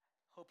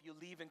you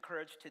leave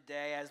encouraged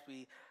today as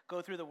we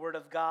go through the Word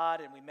of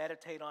God and we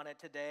meditate on it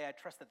today. I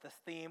trust that this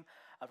theme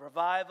of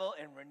revival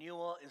and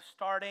renewal is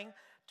starting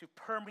to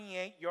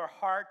permeate your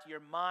heart, your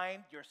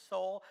mind, your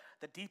soul,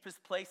 the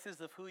deepest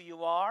places of who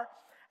you are.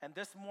 And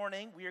this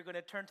morning, we are going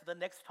to turn to the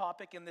next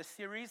topic in this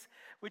series,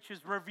 which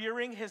is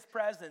revering His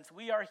presence.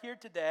 We are here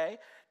today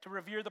to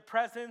revere the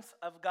presence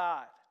of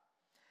God.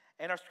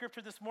 And our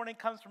scripture this morning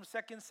comes from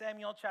 2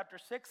 Samuel chapter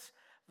 6,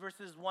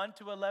 verses 1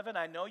 to 11.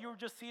 I know you were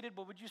just seated,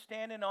 but would you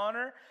stand in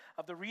honor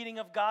of the reading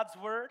of God's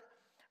word?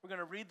 We're going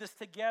to read this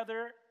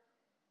together.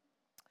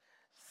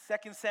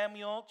 2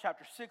 Samuel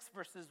chapter 6,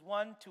 verses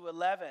 1 to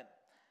 11.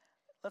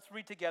 Let's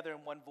read together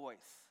in one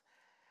voice.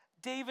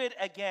 David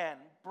again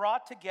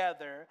brought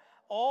together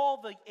all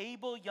the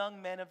able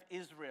young men of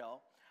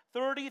Israel,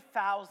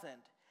 30,000.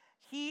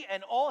 He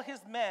and all his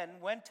men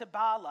went to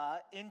Baalah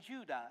in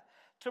Judah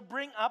to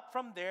bring up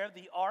from there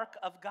the ark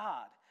of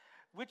God,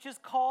 which is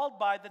called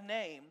by the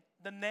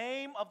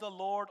name of the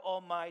Lord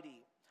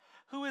Almighty,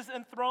 who is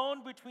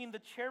enthroned between the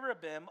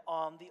cherubim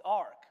on the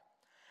ark.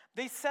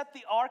 They set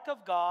the ark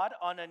of God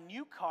on a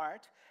new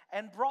cart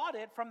and brought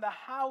it from the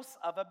house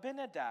of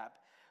Abinadab,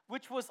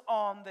 which was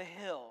on the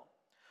hill.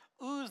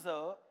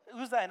 Uzzah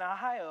and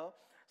Ahio,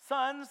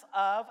 sons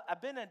of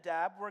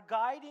Abinadab, were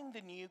guiding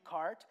the new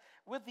cart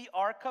with the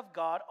ark of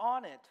God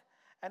on it,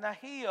 and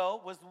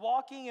Ahio was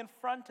walking in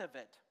front of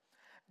it.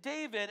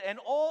 David and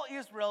all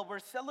Israel were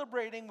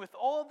celebrating with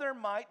all their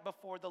might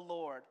before the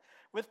Lord,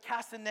 with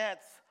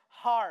castanets,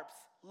 harps,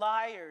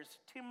 lyres,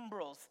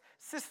 timbrels,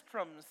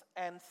 sistrums,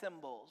 and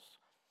cymbals.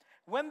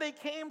 When they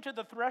came to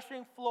the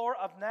threshing floor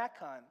of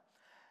Nacon,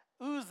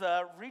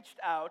 Uzzah reached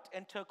out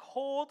and took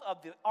hold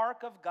of the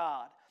ark of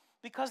God,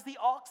 because the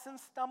oxen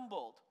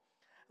stumbled.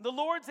 The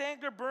Lord's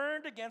anger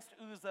burned against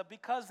Uzzah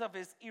because of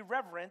his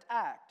irreverent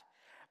act.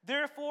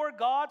 Therefore,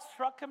 God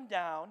struck him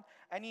down,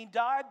 and he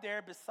died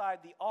there beside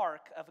the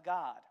ark of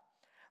God.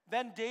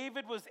 Then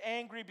David was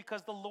angry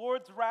because the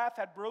Lord's wrath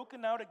had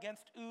broken out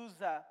against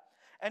Uzzah.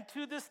 And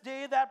to this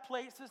day that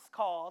place is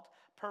called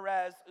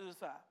Perez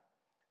Uzzah.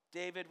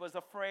 David was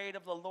afraid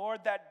of the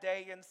Lord that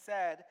day and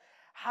said,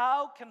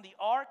 "How can the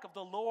ark of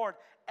the Lord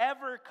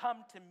ever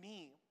come to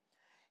me?"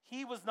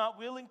 He was not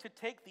willing to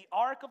take the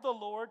ark of the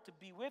Lord to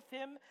be with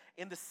him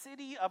in the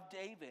city of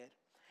David.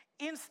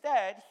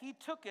 Instead, he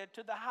took it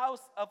to the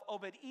house of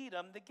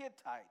Obed-Edom the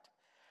Gittite.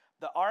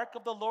 The ark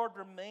of the Lord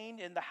remained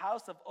in the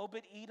house of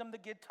Obed-Edom the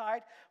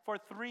Gittite for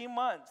 3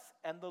 months,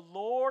 and the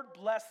Lord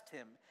blessed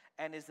him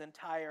and his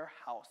entire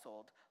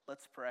household.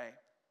 Let's pray.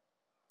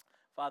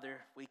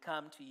 Father, we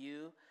come to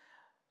you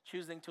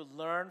choosing to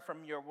learn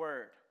from your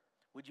word.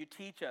 Would you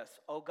teach us,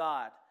 oh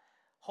God?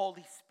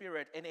 Holy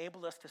Spirit,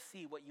 enable us to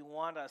see what you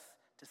want us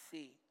to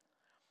see.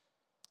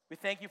 We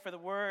thank you for the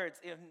words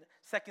in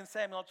 2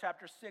 Samuel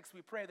chapter 6.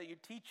 We pray that you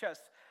teach us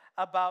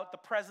about the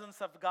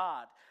presence of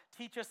God.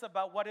 Teach us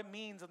about what it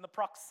means and the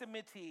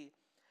proximity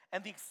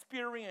and the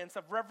experience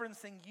of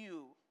reverencing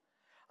you.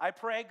 I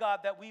pray,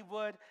 God, that we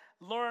would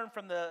learn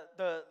from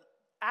the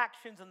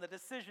actions and the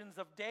decisions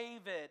of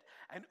David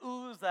and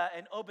Uzzah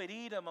and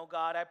Obed-Edom, oh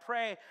God. I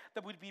pray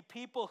that we'd be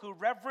people who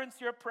reverence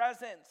your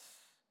presence.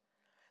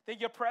 That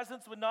your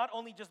presence would not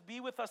only just be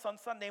with us on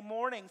Sunday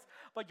mornings,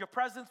 but your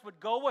presence would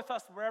go with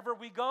us wherever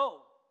we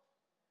go.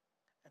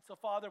 And so,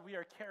 Father, we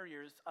are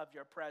carriers of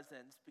your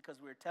presence because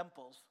we are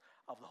temples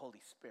of the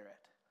Holy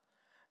Spirit.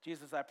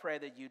 Jesus, I pray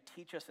that you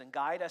teach us and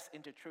guide us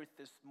into truth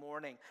this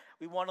morning.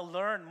 We want to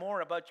learn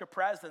more about your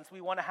presence.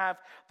 We want to have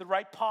the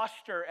right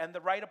posture and the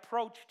right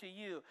approach to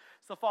you.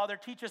 So, Father,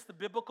 teach us the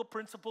biblical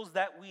principles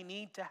that we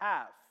need to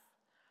have.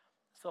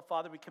 So,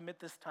 Father, we commit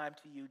this time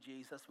to you,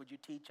 Jesus. Would you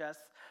teach us?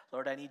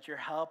 Lord, I need your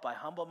help. I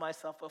humble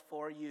myself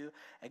before you,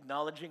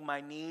 acknowledging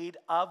my need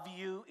of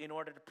you in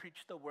order to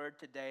preach the word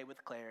today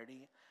with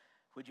clarity.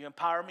 Would you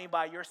empower me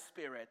by your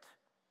Spirit?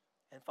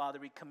 And, Father,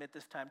 we commit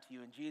this time to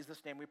you. In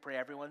Jesus' name we pray.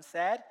 Everyone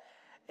said,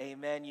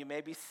 amen. You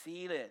may be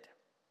seated.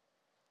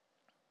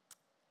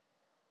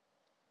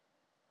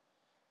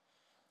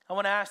 I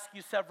want to ask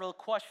you several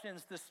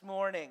questions this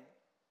morning.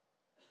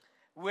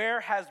 Where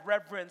has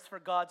reverence for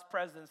God's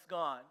presence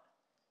gone?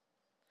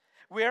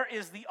 Where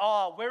is the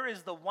awe? Where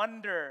is the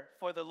wonder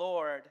for the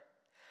Lord?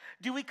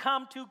 Do we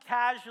come too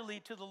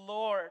casually to the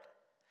Lord?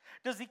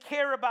 Does he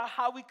care about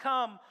how we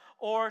come,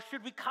 or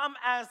should we come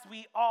as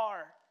we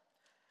are?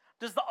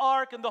 Does the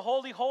ark and the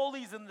holy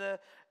holies in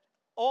the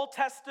Old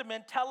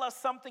Testament tell us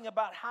something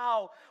about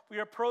how we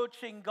are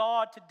approaching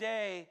God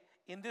today,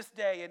 in this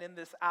day and in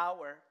this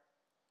hour?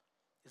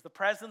 Is the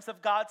presence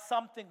of God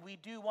something we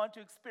do want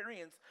to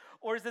experience,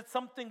 or is it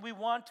something we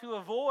want to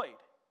avoid?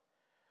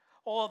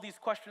 All of these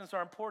questions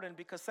are important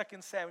because 2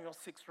 Samuel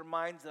 6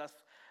 reminds us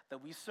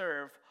that we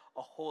serve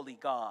a holy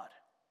God.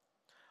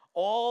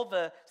 All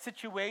the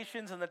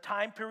situations and the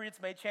time periods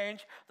may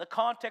change, the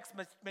context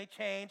may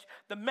change,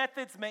 the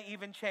methods may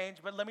even change,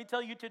 but let me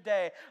tell you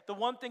today, the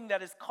one thing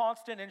that is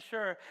constant and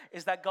sure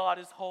is that God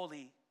is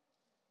holy.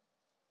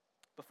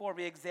 Before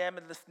we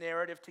examine this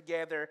narrative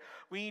together,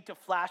 we need to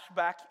flash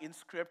back in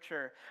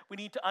Scripture. We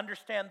need to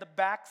understand the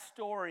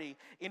backstory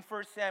in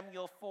 1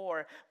 Samuel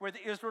 4, where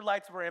the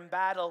Israelites were in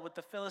battle with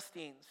the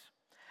Philistines.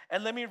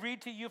 And let me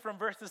read to you from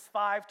verses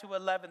 5 to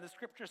 11. The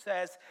Scripture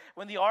says,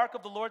 when the ark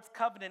of the Lord's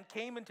covenant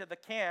came into the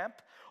camp,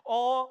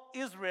 all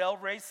Israel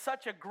raised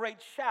such a great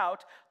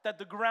shout that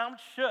the ground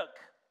shook.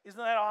 Isn't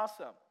that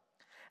awesome?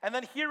 And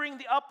then hearing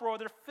the uproar,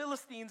 the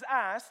Philistines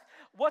asked,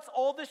 what's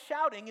all this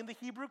shouting in the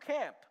Hebrew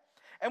camp?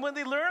 And when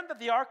they learned that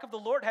the ark of the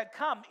Lord had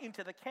come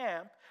into the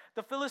camp,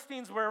 the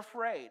Philistines were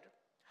afraid.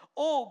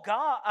 Oh,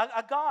 God,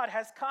 a God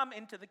has come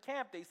into the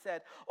camp, they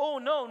said. Oh,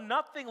 no,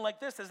 nothing like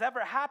this has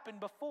ever happened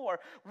before.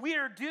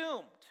 We're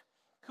doomed.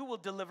 Who will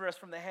deliver us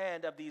from the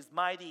hand of these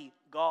mighty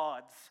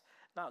gods?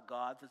 Not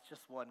gods, it's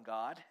just one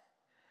God.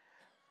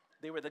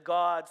 They were the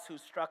gods who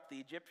struck the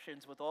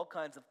Egyptians with all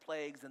kinds of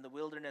plagues in the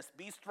wilderness.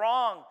 Be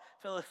strong,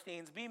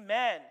 Philistines, be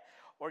men,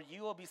 or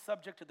you will be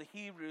subject to the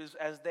Hebrews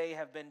as they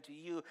have been to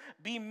you.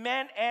 Be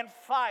men and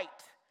fight.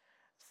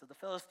 So the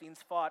Philistines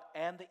fought,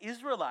 and the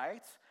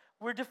Israelites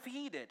were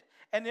defeated,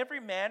 and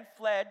every man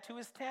fled to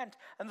his tent.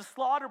 And the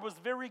slaughter was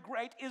very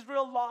great.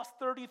 Israel lost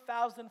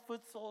 30,000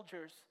 foot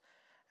soldiers,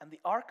 and the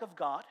ark of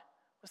God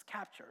was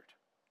captured.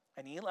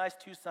 And Eli's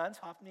two sons,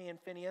 Hophni and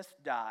Phinehas,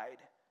 died.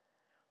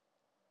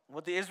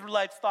 What the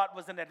Israelites thought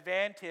was an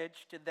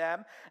advantage to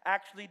them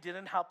actually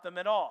didn't help them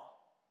at all.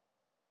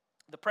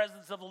 The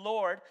presence of the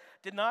Lord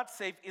did not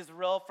save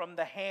Israel from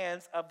the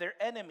hands of their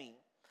enemy.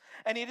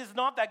 And it is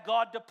not that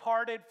God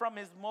departed from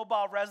his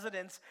mobile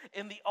residence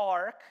in the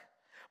ark,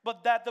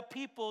 but that the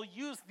people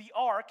used the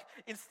ark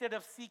instead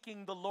of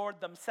seeking the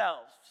Lord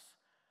themselves.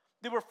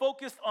 They were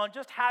focused on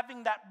just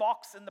having that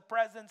box in the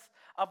presence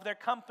of their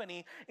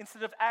company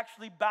instead of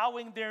actually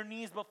bowing their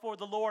knees before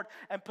the Lord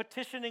and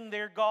petitioning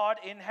their God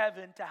in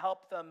heaven to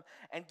help them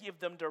and give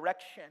them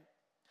direction.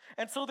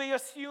 And so they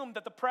assumed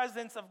that the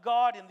presence of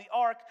God in the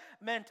ark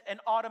meant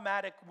an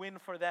automatic win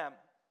for them.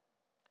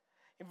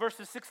 In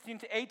verses 16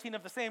 to 18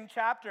 of the same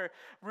chapter,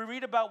 we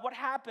read about what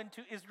happened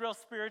to Israel's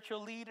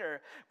spiritual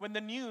leader when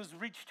the news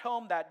reached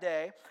home that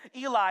day.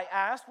 Eli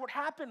asked, "What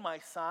happened, my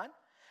son?"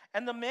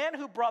 And the man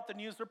who brought the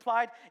news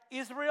replied,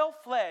 "Israel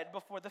fled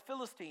before the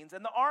Philistines,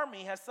 and the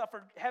army has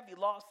suffered heavy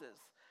losses.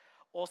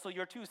 Also,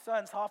 your two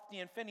sons,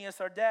 Hophni and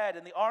Phinehas, are dead,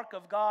 and the ark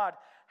of God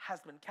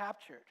has been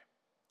captured."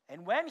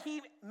 And when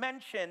he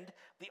mentioned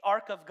the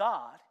ark of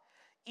God,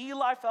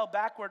 Eli fell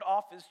backward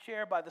off his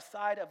chair by the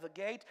side of the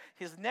gate.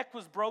 His neck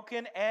was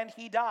broken, and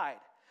he died.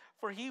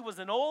 For he was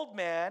an old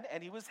man,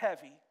 and he was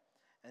heavy,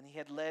 and he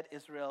had led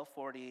Israel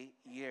 40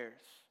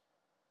 years.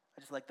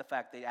 I just like the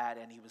fact they add,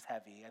 and he was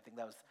heavy. I think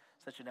that was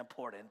such an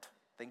important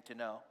thing to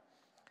know.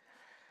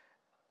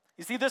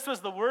 You see, this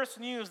was the worst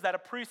news that a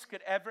priest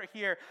could ever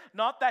hear.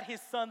 Not that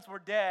his sons were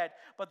dead,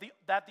 but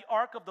that the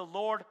ark of the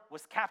Lord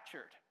was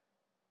captured.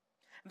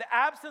 The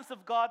absence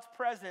of God's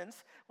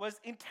presence was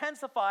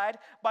intensified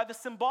by the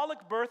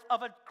symbolic birth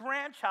of a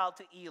grandchild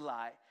to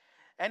Eli.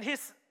 And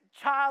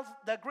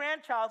the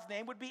grandchild's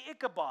name would be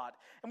Ichabod.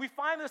 And we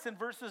find this in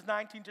verses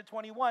 19 to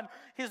 21.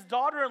 His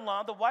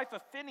daughter-in-law, the wife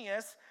of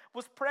Phinehas,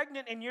 was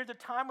pregnant and near the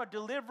time of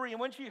delivery. And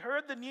when she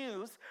heard the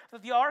news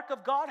that the ark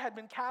of God had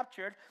been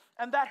captured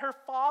and that her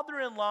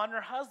father-in-law and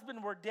her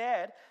husband were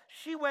dead,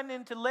 she went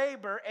into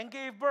labor and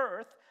gave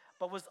birth,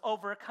 but was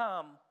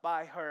overcome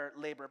by her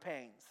labor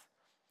pains.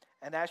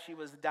 And as she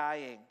was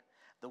dying,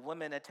 the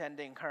woman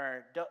attending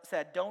her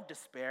said, "Don't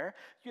despair,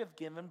 you have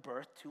given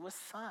birth to a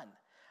son."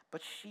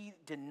 But she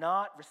did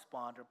not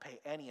respond or pay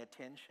any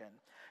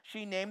attention.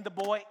 She named the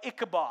boy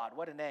Ichabod,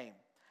 what a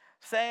name,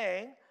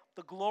 saying,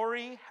 "The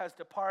glory has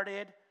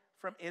departed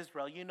from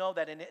Israel." You know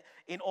that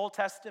in Old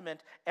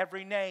Testament,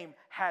 every name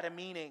had a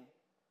meaning.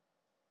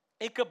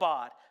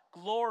 Ichabod,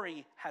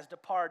 glory has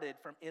departed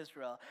from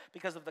Israel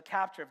because of the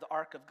capture of the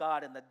ark of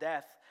God and the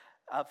death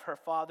of her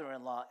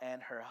father-in-law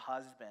and her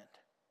husband.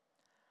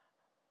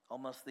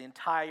 Almost the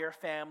entire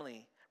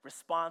family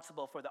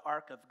responsible for the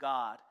ark of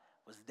God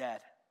was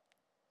dead.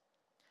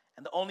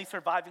 And the only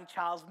surviving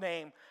child's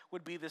name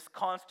would be this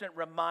constant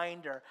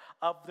reminder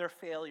of their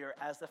failure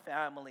as a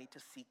family to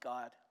seek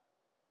God.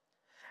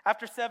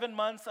 After 7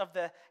 months of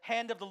the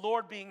hand of the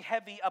Lord being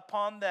heavy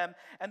upon them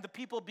and the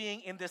people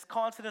being in this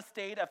constant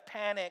state of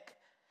panic,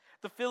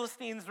 the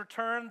Philistines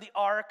returned the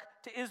ark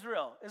to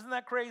Israel. Isn't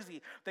that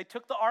crazy? They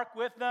took the ark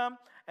with them,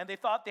 and they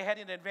thought they had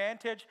an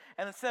advantage.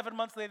 And then 7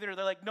 months later,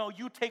 they're like, "No,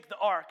 you take the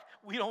ark.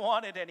 We don't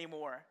want it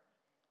anymore."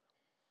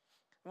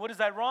 And what is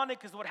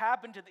ironic is what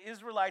happened to the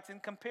Israelites in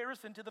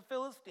comparison to the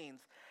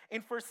Philistines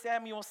in 1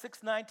 Samuel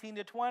 6:19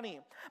 to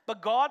 20.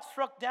 But God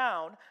struck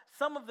down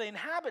some of the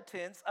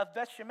inhabitants of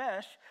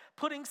Beth-Shemesh,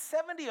 putting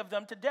 70 of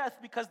them to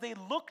death because they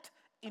looked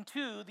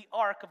into the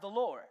ark of the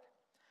Lord.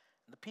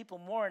 The people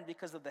mourned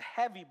because of the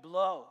heavy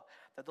blow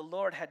that the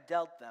Lord had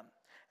dealt them.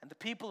 And the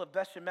people of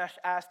Beth-Shemesh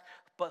asked,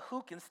 "But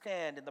who can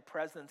stand in the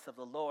presence of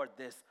the Lord,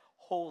 this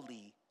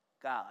holy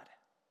God?"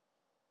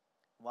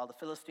 While the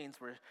Philistines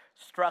were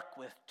struck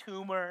with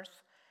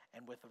tumors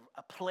and with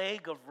a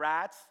plague of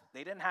rats,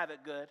 they didn't have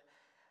it good,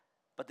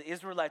 but the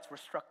Israelites were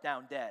struck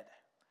down dead.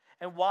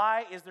 And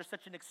why is there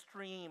such an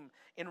extreme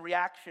in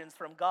reactions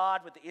from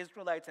God with the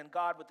Israelites and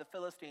God with the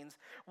Philistines?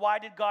 Why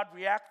did God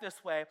react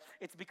this way?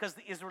 It's because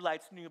the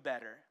Israelites knew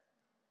better.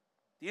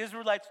 The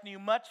Israelites knew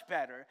much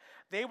better.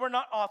 They were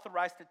not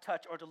authorized to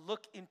touch or to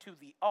look into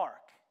the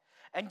ark,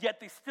 and yet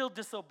they still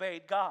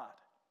disobeyed God.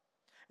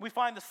 We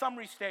find the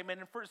summary statement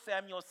in 1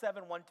 Samuel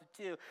 7,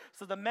 1-2.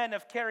 So the men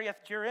of Kiriath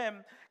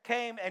Jearim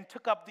came and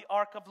took up the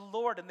ark of the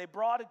Lord, and they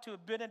brought it to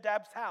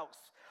Abinadab's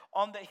house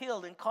on the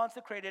hill and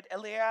consecrated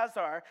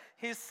Eleazar,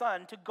 his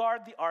son, to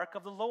guard the ark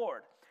of the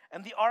Lord.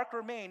 And the ark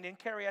remained in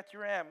Kiriath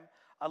Jearim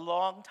a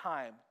long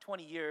time,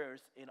 20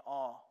 years in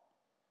all.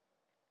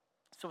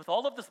 So with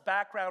all of this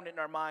background in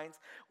our minds,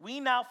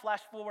 we now flash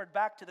forward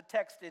back to the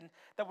text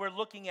that we're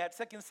looking at,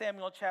 2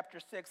 Samuel chapter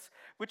 6,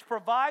 which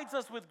provides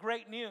us with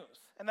great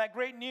news. And that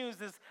great news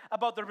is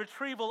about the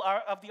retrieval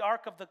of the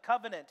Ark of the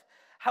Covenant.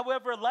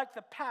 However, like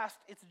the past,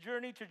 its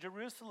journey to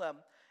Jerusalem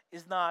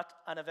is not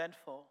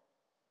uneventful.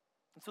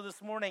 And so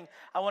this morning,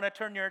 I want to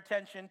turn your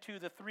attention to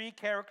the three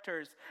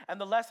characters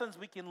and the lessons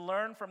we can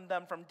learn from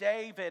them, from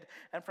David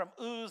and from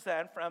Uzzah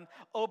and from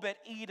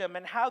Obed-Edom,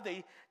 and how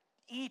they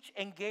each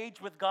engage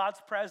with God's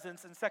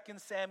presence in 2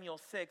 Samuel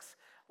 6,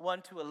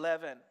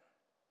 1-11.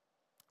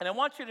 And I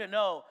want you to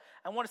know,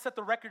 I want to set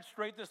the record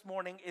straight this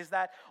morning, is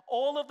that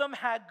all of them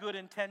had good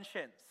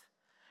intentions.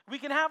 We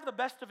can have the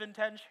best of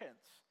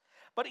intentions,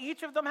 but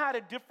each of them had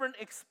a different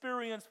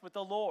experience with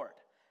the Lord.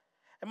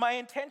 And my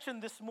intention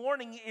this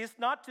morning is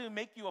not to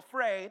make you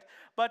afraid,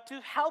 but to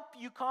help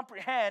you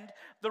comprehend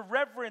the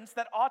reverence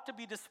that ought to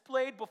be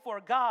displayed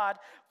before God,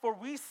 for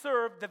we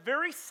serve the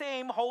very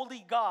same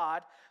holy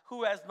God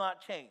who has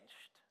not changed.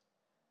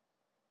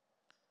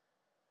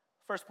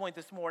 First point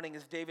this morning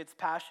is David's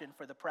passion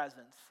for the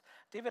presence.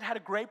 David had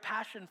a great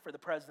passion for the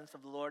presence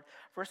of the Lord.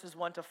 Verses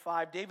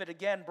 1-5, David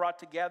again brought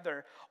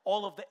together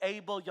all of the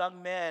able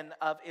young men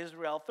of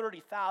Israel,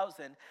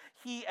 30,000.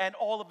 He and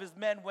all of his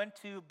men went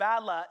to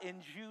Bala in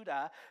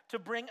Judah to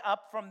bring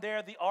up from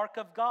there the ark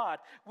of God,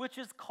 which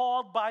is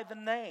called by the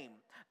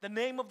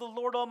name of the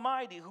Lord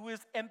Almighty, who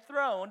is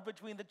enthroned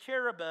between the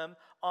cherubim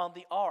on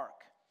the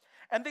ark.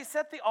 And they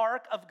set the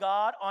ark of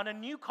God on a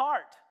new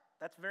cart.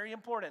 That's very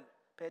important.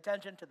 Pay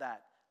attention to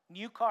that.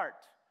 New cart.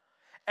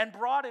 And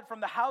brought it from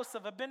the house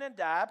of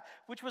Abinadab,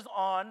 which was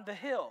on the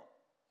hill.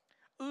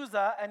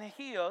 Uzzah and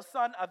Ahio,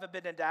 son of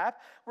Abinadab,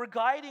 were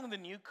guiding the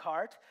new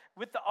cart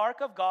with the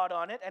ark of God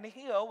on it, and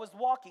Ahio was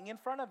walking in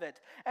front of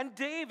it. And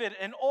David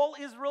and all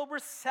Israel were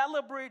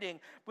celebrating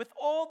with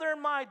all their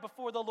might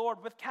before the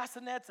Lord, with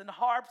castanets and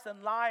harps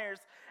and lyres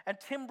and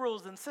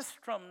timbrels and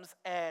sistrums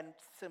and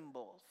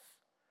cymbals.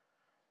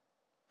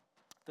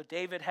 Though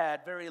David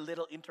had very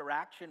little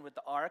interaction with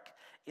the ark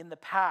in the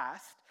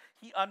past,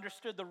 he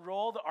understood the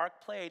role the ark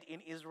played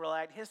in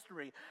Israelite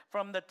history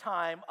from the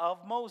time of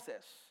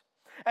Moses.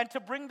 And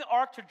to bring the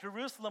ark to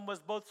Jerusalem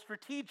was both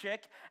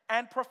strategic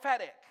and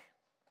prophetic.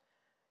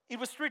 It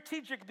was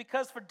strategic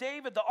because for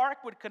David, the ark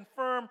would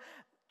confirm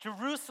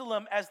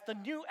Jerusalem as the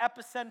new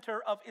epicenter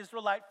of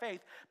Israelite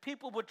faith.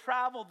 People would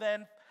travel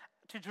then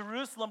to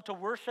Jerusalem to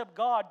worship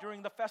God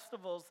during the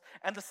festivals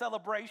and the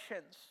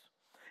celebrations.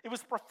 It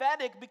was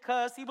prophetic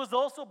because he was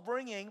also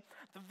bringing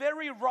the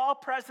very raw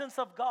presence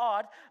of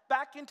God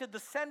back into the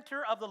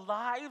center of the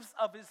lives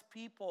of his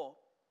people.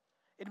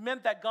 It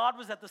meant that God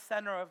was at the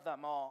center of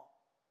them all.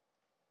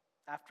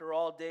 After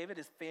all, David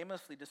is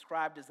famously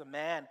described as a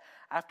man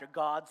after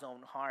God's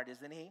own heart,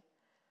 isn't he?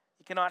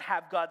 You cannot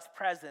have God's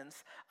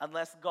presence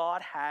unless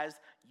God has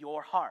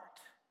your heart.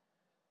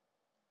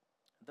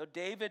 Though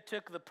David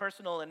took the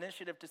personal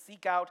initiative to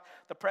seek out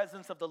the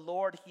presence of the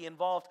Lord, he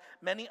involved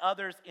many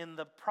others in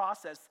the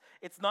process.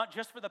 It's not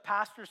just for the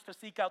pastors to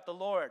seek out the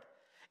Lord.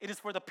 It is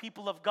for the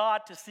people of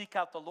God to seek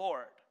out the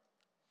Lord.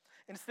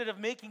 Instead of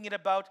making it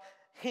about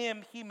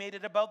him, he made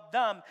it about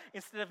them.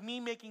 Instead of me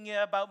making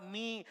it about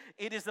me,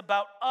 it is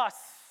about us.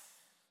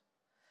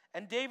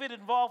 And David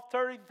involved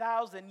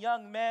 30,000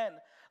 young men,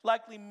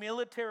 likely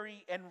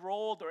military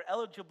enrolled or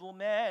eligible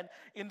men,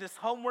 in this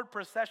homeward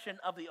procession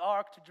of the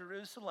ark to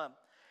Jerusalem.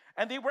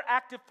 And they were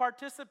active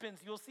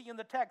participants. You'll see in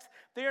the text,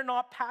 they are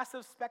not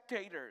passive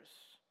spectators.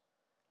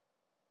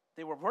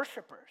 They were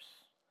worshipers.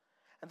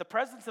 And the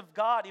presence of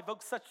God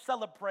evoked such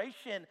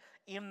celebration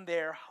in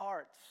their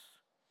hearts.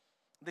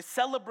 They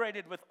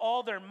celebrated with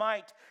all their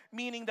might,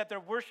 meaning that their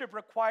worship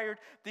required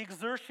the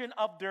exertion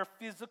of their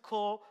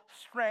physical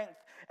strength.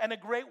 And a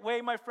great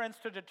way, my friends,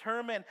 to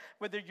determine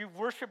whether you've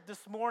worshiped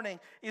this morning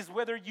is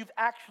whether you've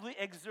actually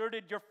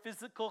exerted your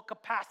physical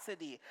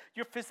capacity,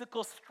 your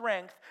physical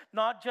strength,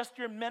 not just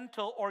your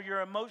mental or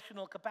your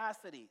emotional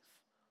capacities.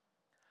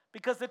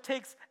 Because it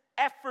takes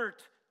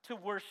effort to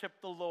worship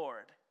the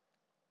Lord.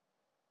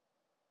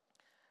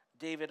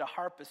 David, a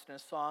harpist and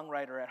a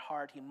songwriter at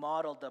heart, he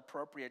modeled the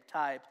appropriate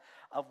type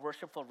of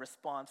worshipful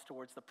response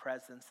towards the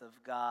presence of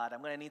God.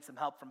 I'm going to need some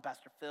help from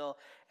Pastor Phil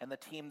and the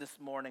team this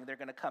morning. They're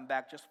going to come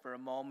back just for a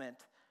moment.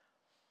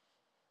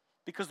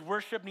 Because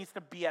worship needs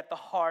to be at the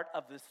heart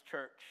of this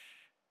church.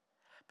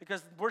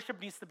 Because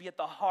worship needs to be at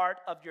the heart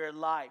of your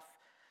life.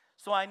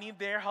 So I need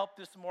their help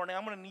this morning.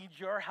 I'm going to need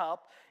your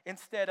help.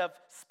 Instead of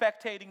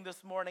spectating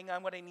this morning,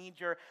 I'm going to need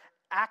your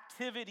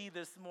activity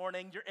this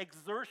morning, your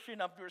exertion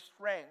of your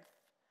strength.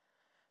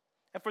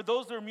 And for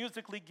those who are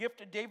musically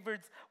gifted,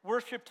 David's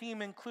worship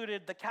team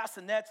included the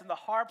castanets and the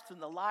harps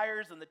and the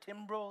lyres and the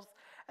timbrels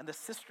and the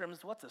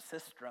sistrums. What's a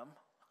sistrum?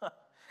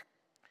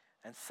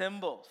 And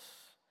cymbals.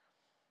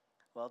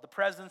 Well, the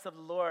presence of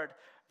the Lord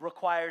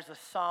requires a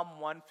Psalm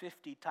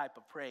 150 type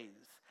of praise.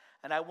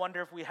 And I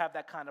wonder if we have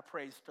that kind of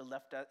praise still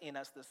left in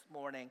us this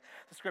morning.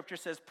 The scripture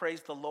says, praise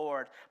the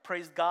Lord.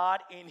 Praise God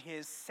in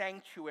his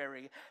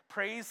sanctuary.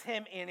 Praise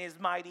him in his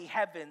mighty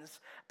heavens.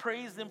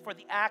 Praise him for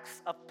the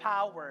acts of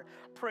power.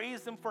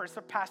 Praise him for his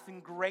surpassing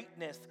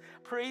greatness.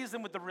 Praise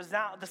him with the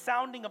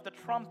sounding of the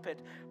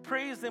trumpet.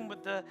 Praise him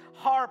with the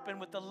harp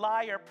and with the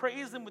lyre.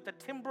 Praise him with the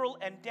timbrel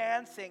and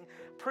dancing.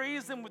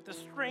 Praise him with the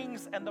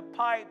strings and the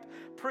pipe.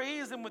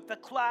 Praise him with the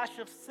clash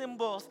of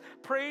cymbals.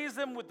 Praise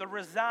him with the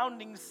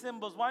resounding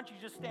cymbals. Why don't you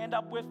just stand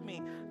up with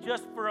me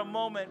just for a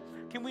moment?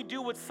 Can we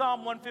do what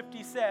Psalm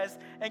 150 says?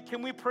 And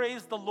can we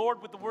praise the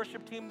Lord with the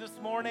worship team this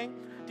morning?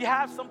 Do you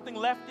have something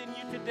left in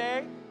you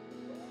today?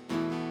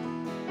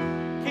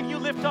 Can you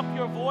lift up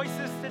your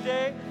voices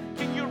today?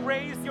 Can you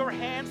raise your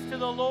hands to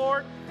the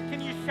Lord?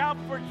 Can you shout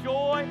for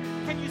joy?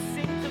 Can you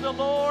sing to the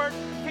Lord?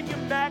 Can you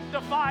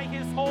magnify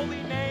his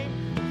holy name?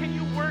 Can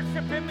you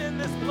worship him in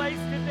this place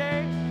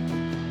today?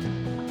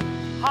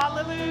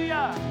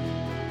 Hallelujah.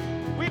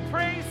 We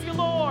praise you,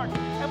 Lord,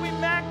 and we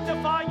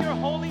magnify your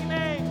holy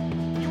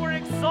name. You are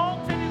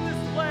exalted in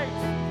this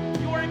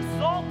place. You are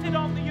exalted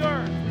on the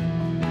earth.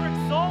 You're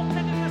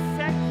exalted in the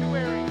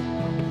sanctuary.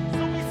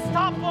 So we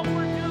stop what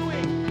we're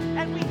doing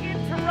and we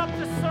interrupt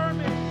the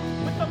sermon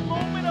with a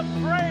moment of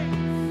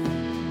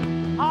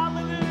praise.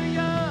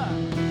 Hallelujah.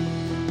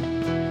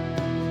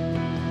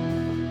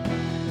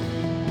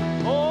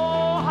 Oh,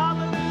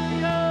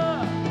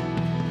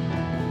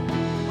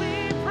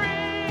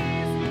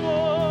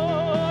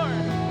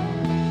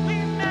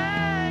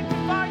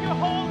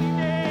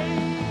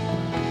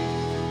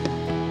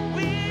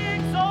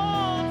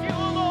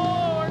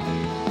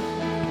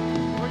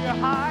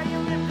 high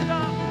and lifted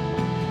up.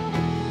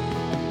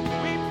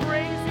 We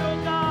praise you,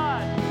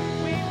 God.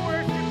 We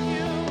worship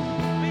you.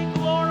 We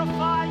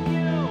glorify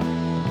you.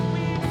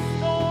 We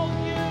extol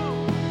you.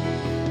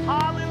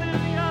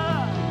 Hallelujah.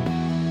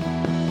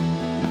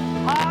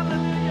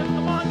 Hallelujah.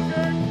 Come on,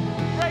 church.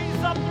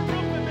 Raise up the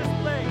roof in this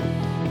place.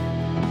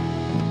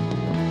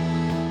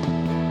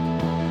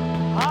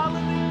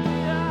 Hallelujah.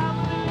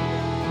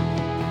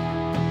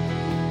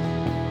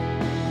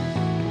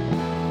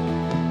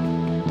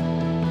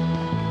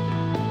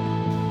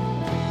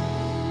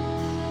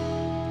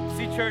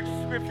 Church,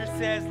 scripture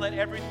says, let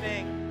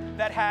everything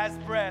that has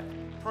breath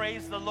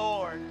praise the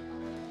Lord.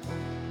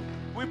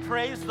 We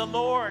praise the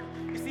Lord.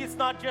 You see, it's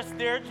not just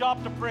their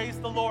job to praise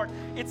the Lord.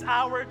 It's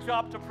our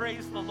job to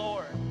praise the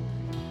Lord.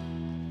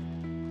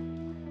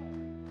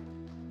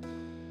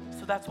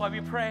 So that's why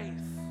we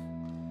praise.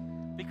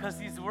 Because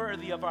he's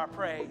worthy of our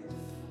praise.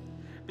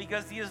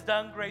 Because he has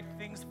done great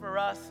things for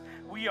us.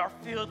 We are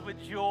filled with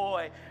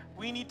joy.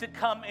 We need to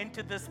come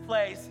into this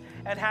place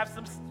and have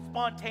some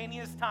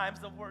spontaneous times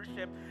of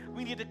worship.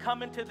 We need to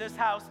come into this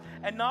house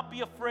and not be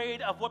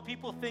afraid of what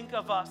people think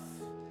of us.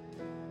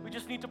 We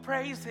just need to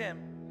praise him.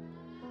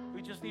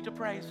 We just need to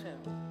praise him.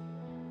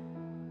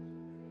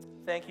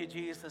 Thank you,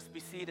 Jesus.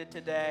 Be seated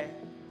today.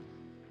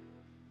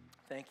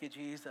 Thank you,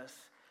 Jesus.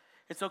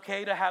 It's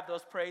okay to have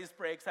those praise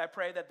breaks. I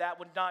pray that that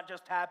would not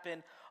just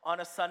happen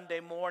on a Sunday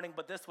morning,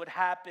 but this would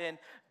happen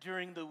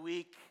during the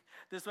week.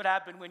 This would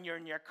happen when you're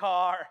in your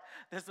car.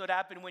 This would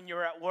happen when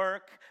you're at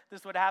work.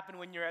 This would happen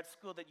when you're at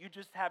school, that you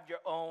just have your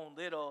own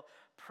little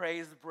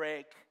praise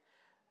break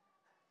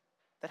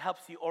that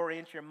helps you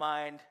orient your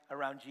mind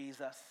around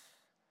Jesus.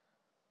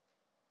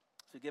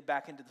 So get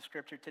back into the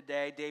scripture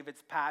today.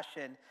 David's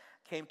passion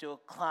came to a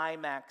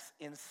climax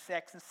in 2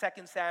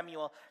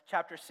 Samuel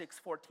chapter 6,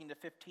 14 to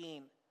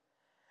 15.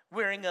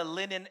 Wearing a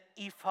linen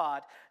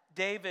ephod,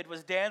 David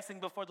was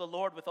dancing before the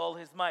Lord with all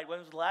his might. When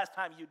was the last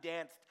time you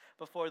danced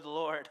before the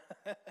Lord?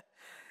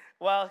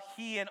 While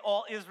he and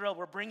all Israel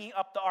were bringing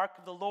up the ark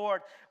of the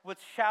Lord with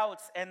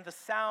shouts and the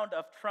sound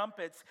of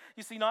trumpets.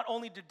 You see, not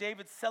only did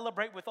David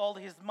celebrate with all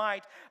his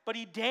might, but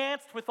he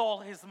danced with all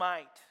his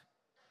might.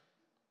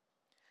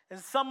 And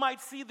some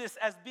might see this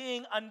as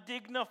being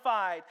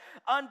undignified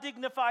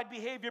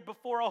behavior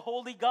before a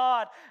holy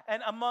God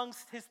and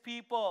amongst his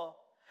people.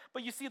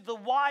 But you see, the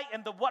why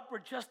and the what were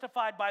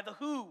justified by the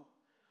who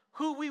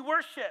we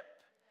worship.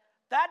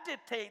 That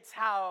dictates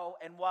how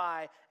and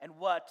why and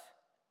what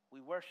we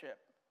worship.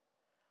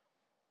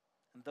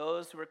 And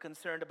those who are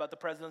concerned about the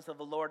presence of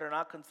the Lord are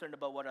not concerned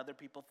about what other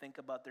people think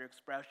about their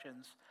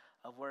expressions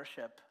of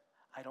worship.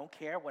 I don't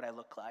care what I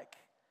look like.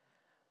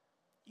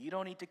 You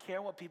don't need to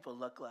care what people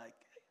look like.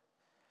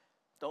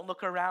 Don't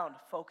look around.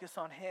 Focus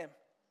on him.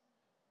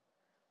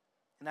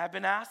 And I've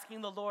been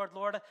asking the Lord,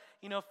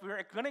 if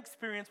we're going to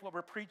experience what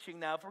we're preaching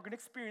now, if we're going to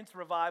experience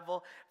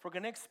revival, if we're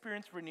going to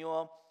experience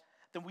renewal,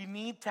 then we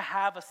need to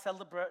have a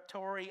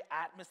celebratory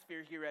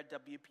atmosphere here at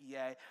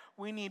WPA.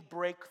 We need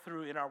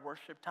breakthrough in our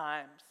worship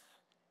times.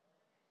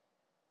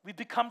 We've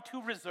become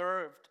too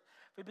reserved.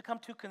 We've become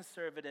too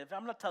conservative.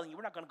 I'm not telling you,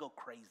 we're not going to go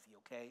crazy,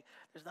 okay?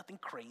 There's nothing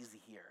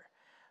crazy here.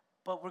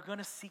 But we're going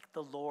to seek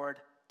the Lord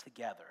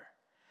together.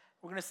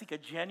 We're going to seek a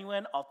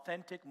genuine,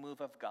 authentic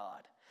move of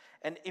God.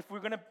 And if we're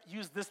going to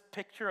use this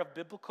picture of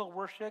biblical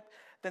worship,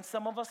 then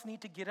some of us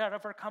need to get out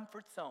of our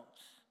comfort zones.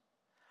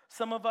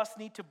 Some of us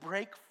need to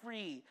break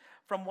free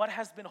from what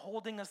has been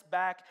holding us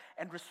back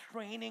and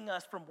restraining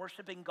us from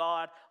worshiping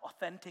God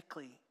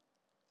authentically.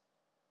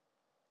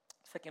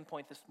 Second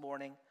point this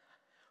morning,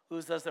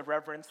 Uzzah's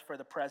reverence for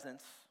the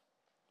presence.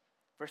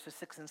 Verses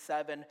 6 and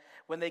 7,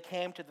 when they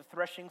came to the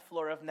threshing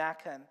floor of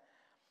Nacon,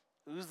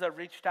 Uzzah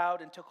reached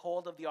out and took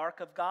hold of the ark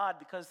of God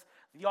because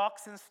the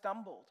oxen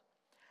stumbled.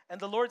 And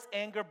the Lord's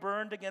anger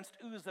burned against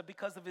Uzzah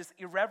because of his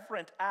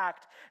irreverent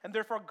act. And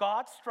therefore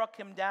God struck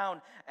him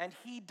down, and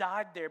he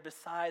died there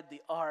beside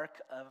the ark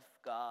of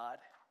God.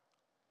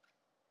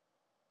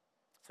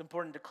 It's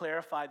important to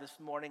clarify this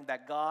morning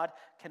that God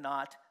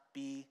cannot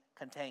be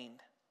contained.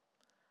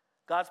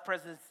 God's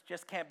presence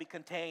just can't be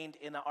contained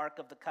in the Ark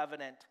of the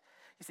Covenant.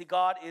 You see,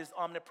 God is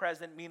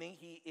omnipresent, meaning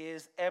he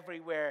is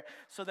everywhere.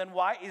 So then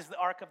why is the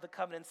Ark of the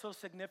Covenant so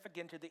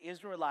significant to the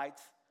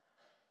Israelites?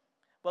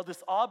 Well,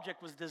 this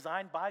object was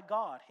designed by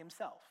God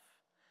himself.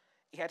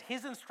 He had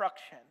his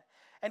instruction,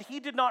 and he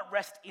did not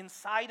rest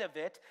inside of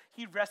it.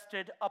 He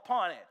rested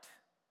upon it.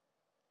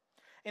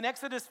 In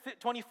Exodus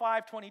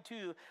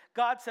 25:22,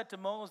 God said to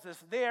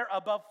Moses, there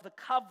above the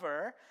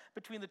cover,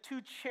 between the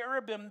two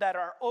cherubim that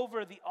are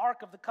over the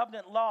Ark of the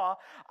Covenant law,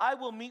 I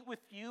will meet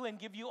with you and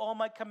give you all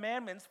my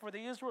commandments for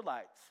the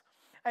Israelites.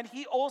 And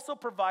he also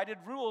provided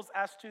rules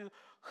as to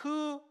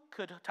who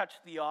could touch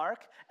the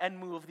ark and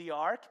move the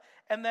ark,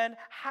 and then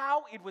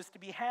how it was to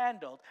be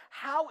handled,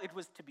 how it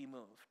was to be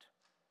moved.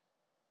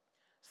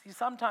 See,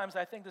 sometimes,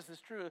 I think this is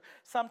true,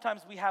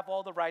 sometimes we have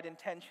all the right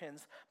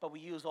intentions, but we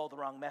use all the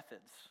wrong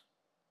methods.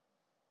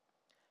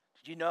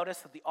 Did you notice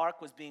that the ark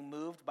was being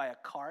moved by a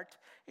cart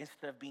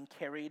instead of being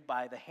carried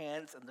by the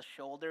hands and the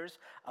shoulders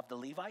of the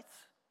Levites?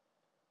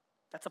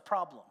 That's a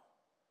problem.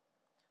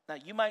 Now,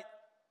 you might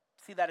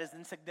see that as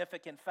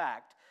insignificant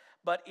fact,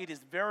 but it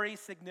is very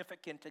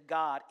significant to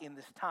God in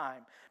this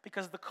time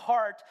because the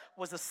cart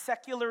was a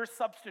secular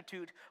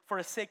substitute for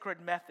a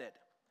sacred method.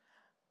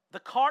 The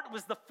cart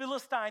was the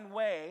Philistine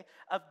way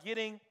of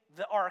getting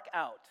the ark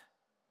out.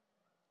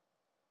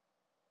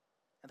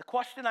 And the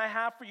question I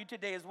have for you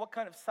today is, what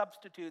kind of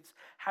substitutes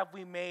have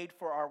we made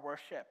for our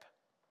worship?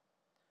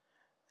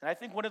 And I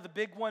think one of the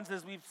big ones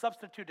is we've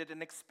substituted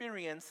an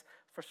experience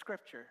for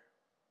Scripture.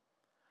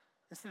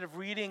 Instead of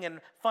reading and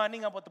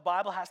finding out what the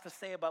Bible has to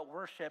say about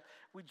worship,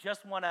 we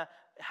just want to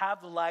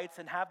have the lights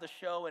and have the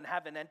show and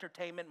have an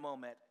entertainment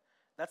moment.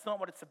 That's not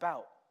what it's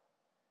about.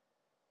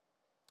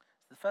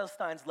 The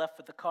Philistines left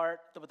with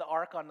the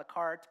ark on the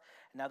cart,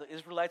 and now the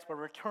Israelites were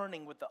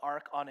returning with the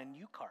ark on a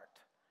new cart.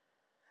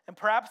 And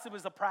perhaps it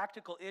was a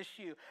practical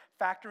issue,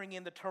 factoring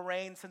in the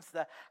terrain since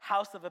the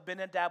house of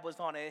Abinadab was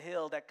on a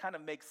hill. That kind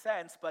of makes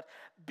sense, but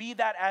be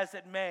that as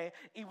it may,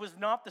 it was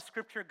not the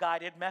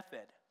Scripture-guided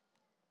method.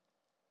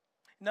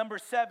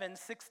 Numbers 7,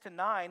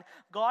 6-9,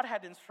 God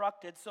had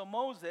instructed, so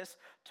Moses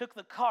took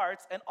the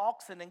carts and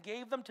oxen and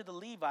gave them to the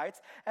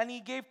Levites, and he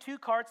gave 2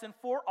 carts and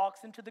 4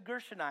 oxen to the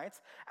Gershonites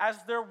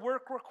as their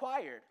work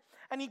required.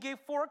 And he gave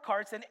 4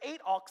 carts and 8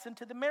 oxen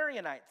to the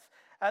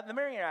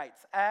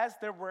Merarites as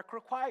their work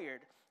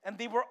required. And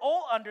they were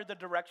all under the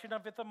direction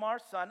of Ithamar,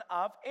 son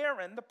of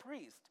Aaron, the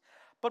priest.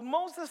 But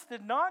Moses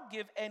did not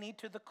give any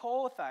to the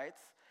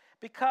Kohathites,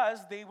 because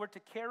they were to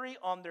carry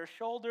on their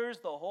shoulders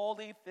the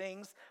holy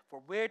things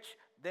for which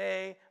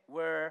they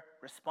were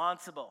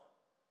responsible.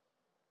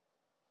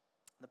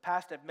 In the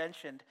past, I've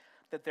mentioned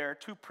that there are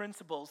 2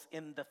 principles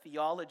in the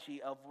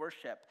theology of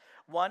worship.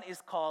 One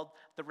is called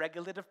the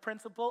regulative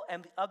principle,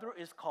 and the other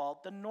is called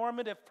the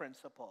normative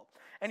principle.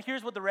 And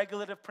here's what the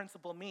regulative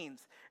principle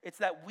means. It's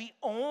that we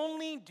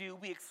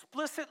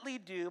explicitly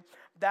do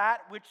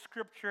that which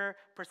Scripture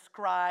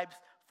prescribes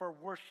for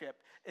worship.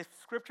 If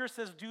Scripture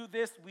says do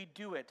this, we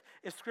do it.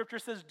 If Scripture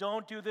says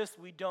don't do this,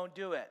 we don't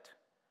do it.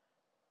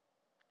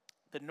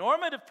 The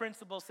normative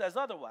principle says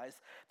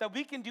otherwise, that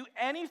we can do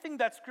anything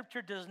that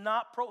Scripture does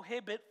not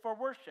prohibit for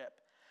worship.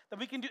 That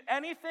we can do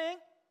anything,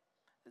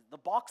 the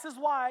box is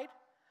wide,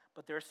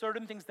 but there are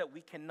certain things that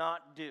we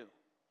cannot do.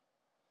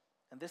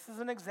 And this is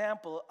an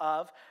example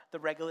of the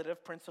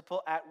regulative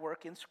principle at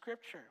work in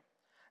Scripture.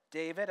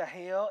 David,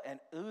 Ahio, and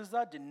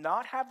Uzzah did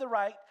not have the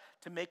right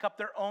to make up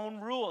their own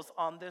rules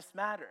on this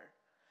matter.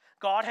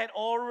 God had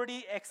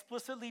already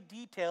explicitly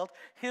detailed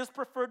his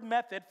preferred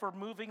method for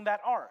moving that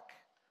ark.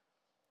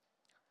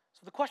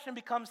 So the question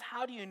becomes,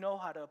 how do you know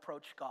how to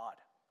approach God?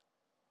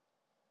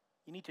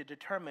 You need to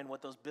determine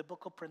what those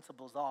biblical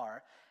principles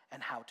are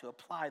and how to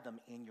apply them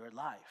in your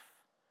life.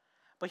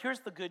 But here's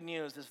the good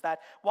news, is that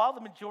while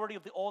the majority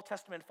of the Old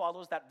Testament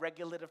follows that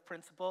regulative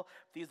principle,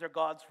 these are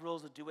God's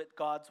rules to do it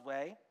God's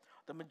way,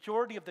 the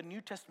majority of the New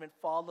Testament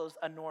follows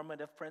a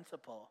normative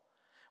principle,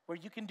 where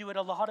you can do it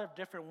a lot of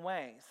different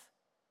ways,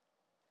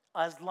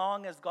 as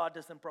long as God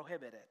doesn't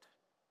prohibit it.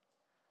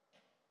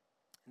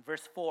 In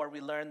verse 4,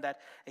 we learn that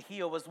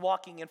Ahio was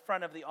walking in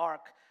front of the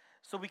ark,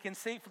 so we can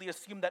safely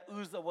assume that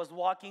Uzzah was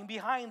walking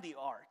behind the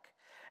ark.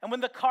 And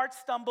when the cart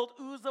stumbled,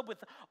 Uzzah,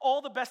 with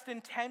all the best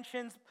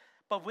intentions,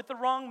 but with the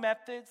wrong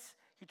methods,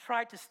 he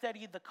tried to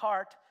steady the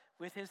cart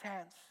with his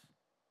hands.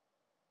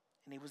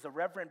 And he was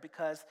irreverent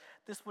because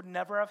this would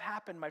never have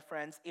happened, my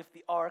friends, if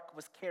the ark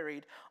was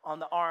carried on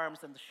the arms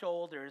and the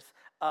shoulders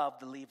of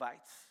the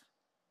Levites.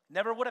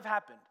 Never would have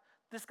happened.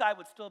 This guy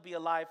would still be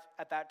alive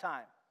at that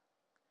time.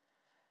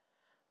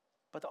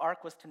 But the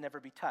ark was to never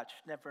be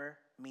touched. Never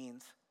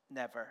means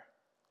never.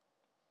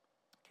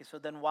 Okay, so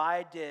then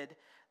why did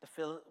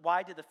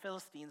the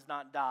Philistines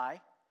not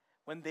die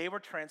when they were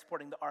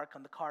transporting the ark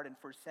on the cart in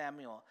 1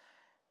 Samuel?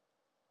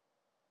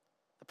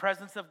 The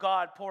presence of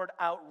God poured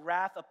out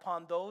wrath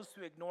upon those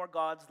who ignore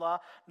God's law,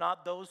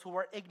 not those who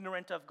are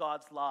ignorant of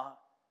God's law.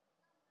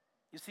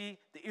 You see,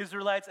 the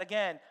Israelites,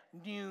 again,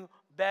 knew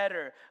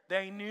better.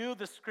 They knew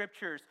the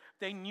scriptures.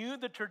 They knew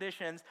the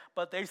traditions,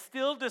 but they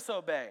still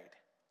disobeyed.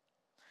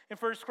 In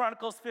 1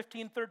 Chronicles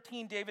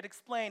 15:13, David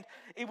explained,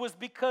 "It was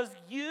because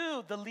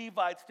you, the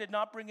Levites, did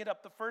not bring it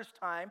up the first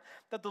time,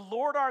 that the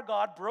Lord our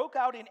God broke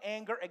out in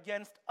anger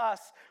against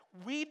us.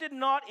 We did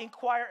not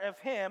inquire of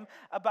him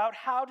about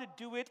how to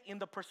do it in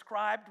the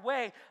prescribed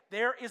way."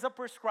 There is a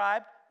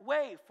prescribed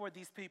way for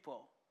these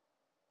people.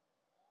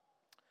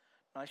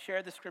 Now, I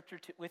share the scripture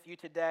with you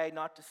today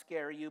not to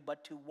scare you,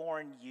 but to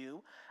warn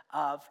you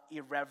of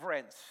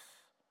irreverence.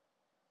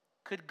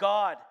 Could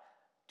God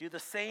do the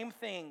same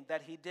thing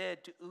that he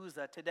did to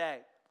Uzzah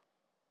today?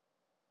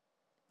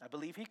 I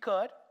believe he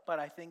could, but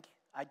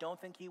I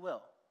don't think he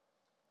will.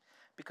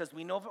 Because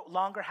we no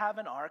longer have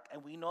an ark,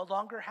 and we no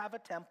longer have a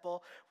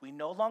temple, we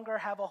no longer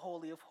have a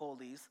holy of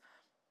holies.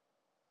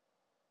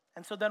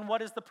 And so then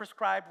what is the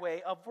prescribed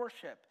way of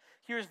worship?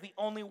 Here's the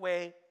only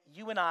way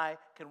you and I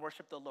can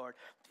worship the Lord.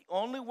 The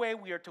only way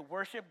we are to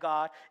worship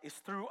God is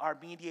through our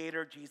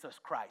mediator, Jesus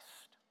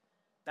Christ.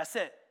 That's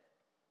it.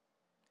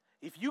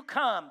 If you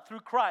come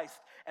through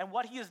Christ and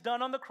what he has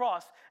done on the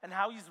cross and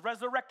how he's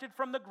resurrected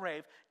from the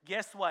grave,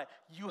 guess what?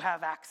 You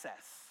have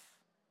access.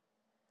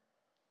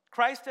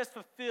 Christ has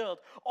fulfilled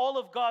all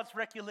of God's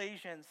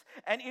regulations,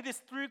 and it is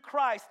through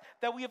Christ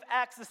that we have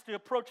access to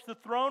approach the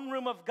throne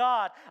room of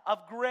God,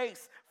 of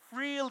grace,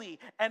 freely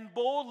and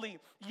boldly.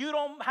 You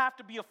don't have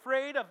to be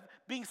afraid of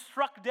being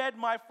struck dead,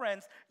 my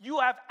friends. You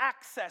have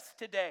access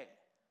today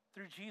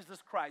through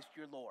Jesus Christ,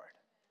 your Lord.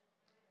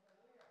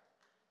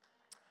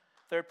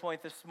 Third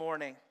point this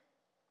morning,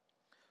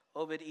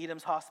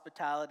 Obed-Edom's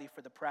hospitality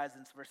for the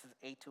presence, verses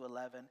 8 to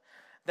 11.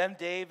 Then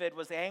David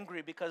was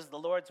angry because the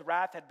Lord's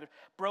wrath had been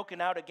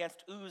broken out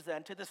against Uzzah,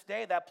 and to this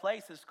day that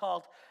place is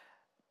called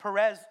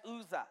Perez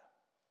Uzzah.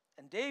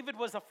 And David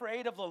was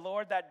afraid of the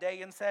Lord that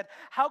day and said,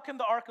 "How can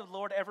the ark of the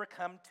Lord ever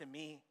come to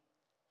me?"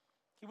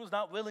 He was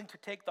not willing to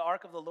take the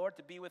ark of the Lord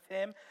to be with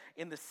him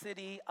in the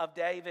city of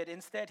David.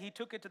 Instead, he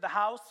took it to the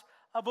house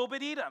of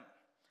Obed-Edom,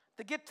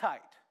 the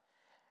Gittite.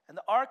 And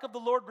the ark of the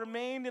Lord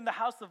remained in the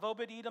house of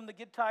Obed-Edom the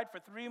Gittite for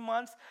 3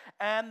 months,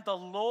 and the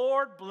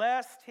Lord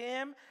blessed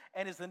him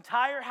and his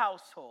entire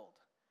household.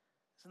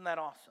 Isn't that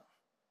awesome?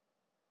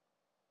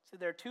 So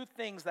there are two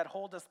things that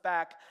hold us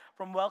back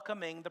from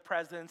welcoming the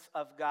presence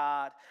of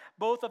God.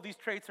 Both of these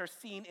traits are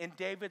seen in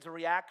David's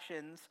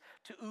reactions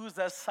to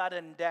Uzzah's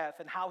sudden death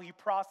and how he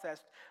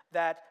processed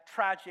that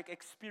tragic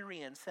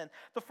experience. And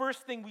the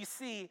first thing we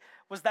see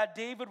was that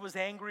David was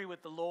angry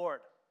with the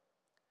Lord.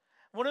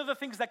 One of the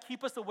things that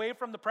keep us away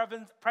from the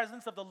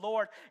presence of the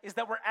Lord is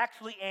that we're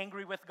actually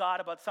angry with God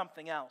about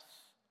something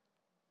else.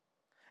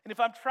 And if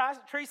I'm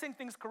tracing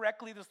things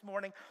correctly this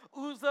morning,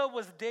 Uzzah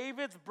was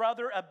David's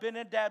brother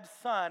Abinadab's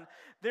son.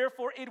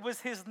 Therefore, it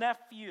was his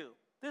nephew.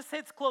 This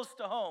hits close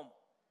to home.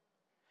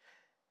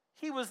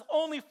 He was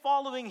only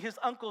following his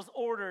uncle's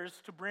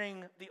orders to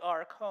bring the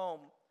ark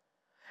home.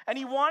 And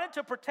he wanted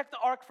to protect the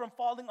ark from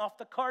falling off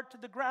the cart to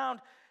the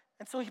ground.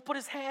 And so he put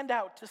his hand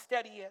out to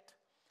steady it.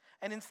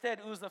 And instead,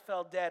 Uzzah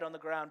fell dead on the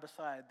ground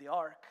beside the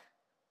ark.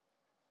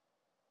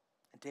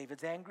 And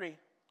David's angry.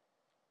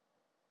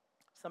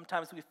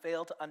 Sometimes we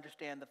fail to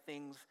understand the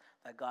things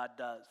that God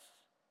does.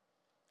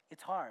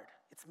 It's hard.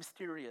 It's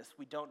mysterious.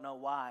 We don't know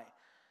why.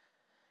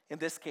 In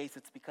this case,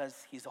 it's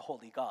because he's a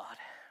holy God.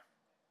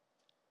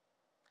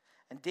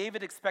 And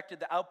David expected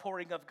the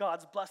outpouring of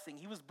God's blessing.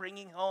 He was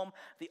bringing home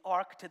the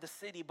ark to the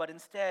city, but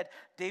instead,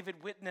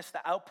 David witnessed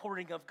the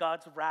outpouring of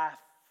God's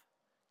wrath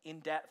in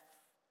death.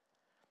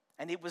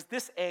 And it was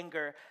this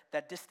anger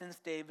that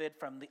distanced David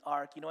from the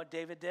ark. You know what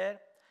David did?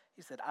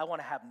 He said, "I want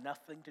to have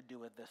nothing to do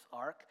with this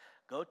ark.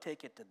 Go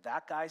take it to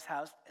that guy's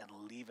house and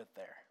leave it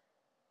there."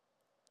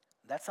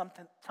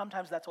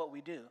 Sometimes that's what we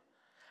do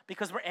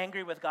because we're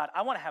angry with God.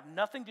 I want to have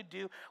nothing to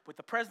do with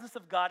the presence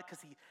of God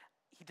because he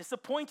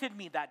disappointed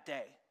me that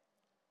day.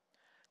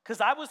 Because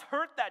I was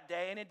hurt that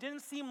day and it didn't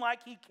seem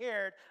like he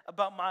cared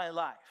about my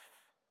life.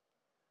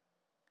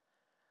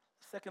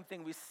 The second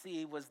thing we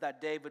see was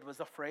that David was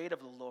afraid of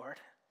the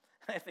Lord.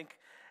 I think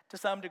To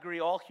some degree,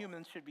 all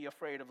humans should be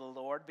afraid of the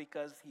Lord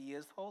because he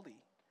is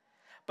holy.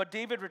 But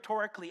David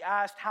rhetorically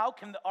asked, how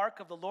can the ark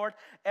of the Lord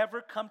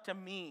ever come to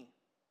me?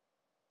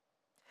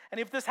 And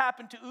if this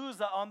happened to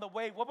Uzzah on the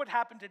way, what would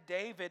happen to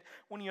David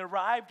when he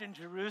arrived in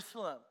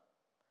Jerusalem?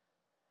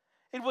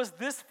 It was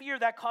this fear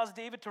that caused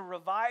David to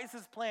revise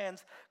his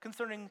plans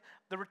concerning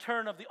the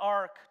return of the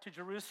ark to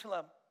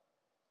Jerusalem.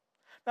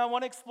 Now, I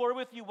want to explore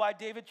with you why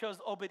David chose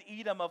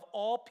Obed-Edom of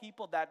all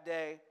people that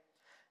day.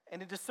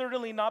 And it is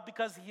certainly not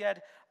because he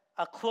had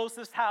a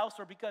closest house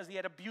or because he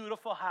had a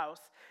beautiful house.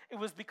 It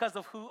was because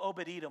of who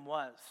Obed-Edom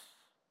was.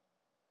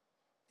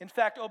 In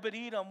fact,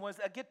 Obed-Edom was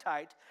a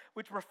Gittite,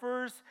 which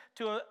refers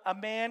to a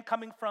man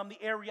coming from the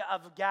area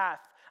of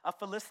Gath, of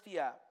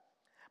Philistia.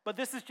 But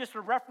this is just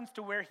a reference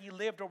to where he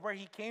lived or where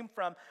he came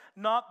from,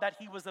 not that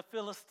he was a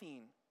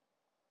Philistine.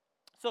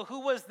 So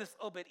who was this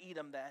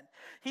Obed-Edom then?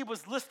 He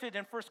was listed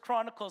in 1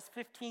 Chronicles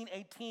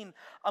 15:18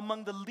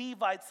 among the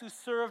Levites who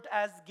served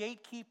as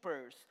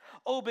gatekeepers.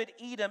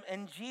 Obed-Edom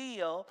and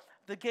Jeiel,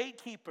 the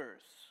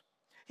gatekeepers.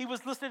 He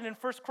was listed in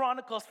 1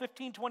 Chronicles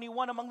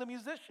 15:21 among the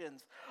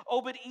musicians.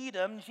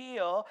 Obed-Edom,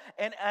 Jeiel,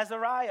 and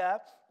Azariah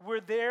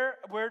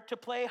were to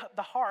play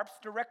the harps,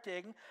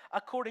 directing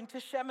according to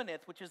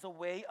Sheminith, which is a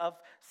way of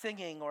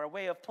singing or a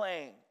way of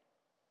playing.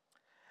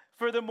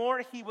 Furthermore,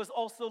 he was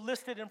also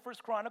listed in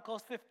 1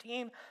 Chronicles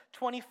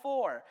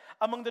 15:24.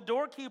 Among the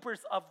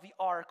doorkeepers of the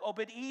ark,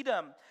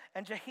 Obed-Edom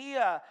and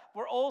Jehiah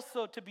were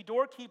also to be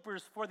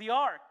doorkeepers for the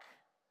ark.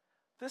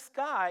 This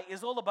guy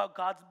is all about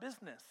God's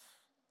business.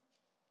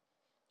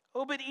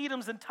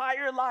 Obed-Edom's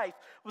entire life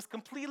was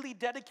completely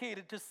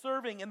dedicated to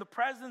serving in the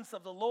presence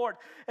of the Lord.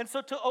 And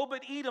so to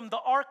Obed-Edom, the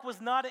ark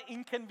was not an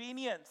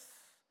inconvenience.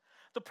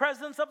 The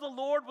presence of the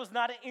Lord was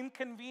not an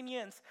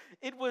inconvenience.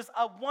 It was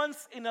a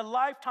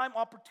once-in-a-lifetime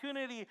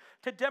opportunity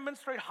to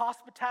demonstrate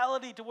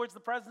hospitality towards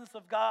the presence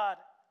of God.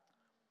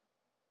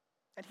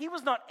 And he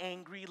was not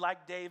angry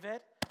like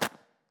David.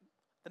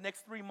 The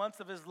next 3 months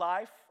of his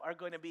life are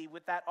going to be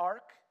with that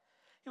ark.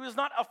 He was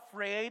not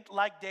afraid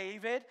like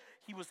David.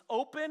 He was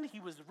open, he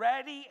was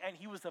ready, and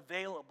he was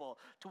available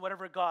to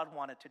whatever God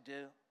wanted to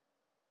do.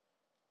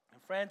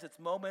 And friends, it's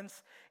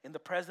moments in the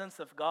presence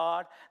of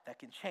God that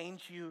can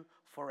change you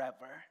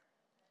forever.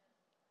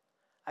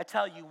 I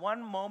tell you,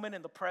 one moment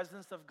in the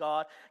presence of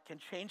God can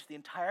change the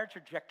entire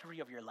trajectory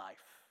of your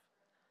life.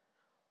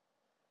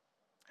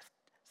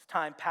 As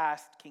time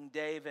passed, King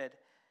David,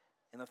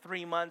 in the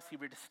 3 months, he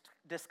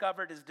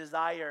discovered his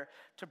desire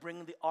to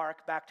bring the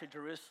ark back to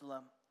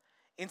Jerusalem.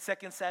 In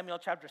 2 Samuel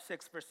chapter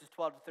 6, verses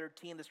 12 to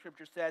 13, the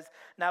scripture says,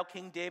 now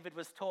King David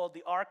was told,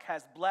 the ark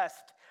has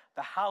blessed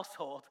the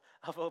household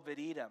of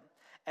Obed-Edom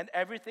and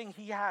everything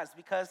he has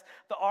because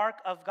the ark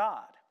of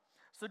God.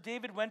 So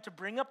David went to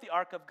bring up the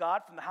ark of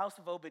God from the house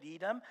of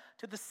Obed-Edom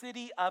to the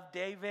city of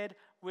David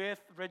with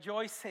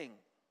rejoicing.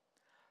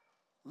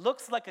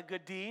 Looks like a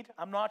good deed.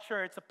 I'm not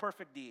sure it's a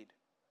perfect deed.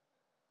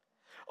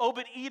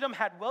 Obed-Edom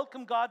had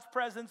welcomed God's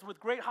presence with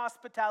great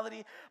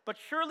hospitality, but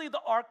surely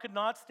the ark could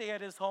not stay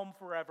at his home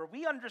forever.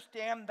 We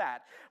understand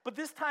that. But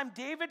this time,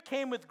 David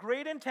came with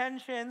great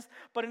intentions,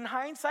 but in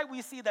hindsight,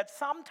 we see that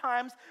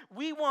sometimes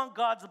we want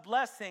God's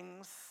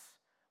blessings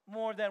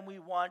more than we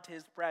want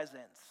his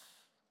presence.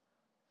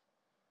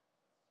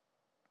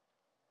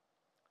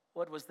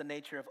 What was the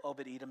nature of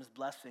Obed-Edom's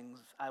blessings?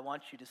 I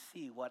want you to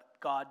see what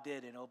God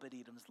did in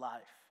Obed-Edom's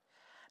life.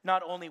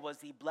 Not only was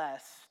he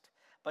blessed,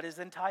 but his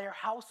entire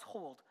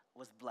household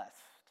was blessed.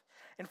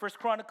 In 1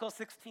 Chronicles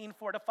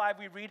 16:4-5,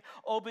 we read,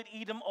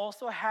 Obed-Edom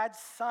also had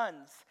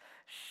sons,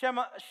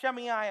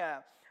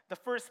 Shemaiah, the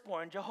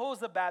firstborn,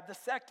 Jehozabad, the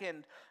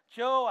second,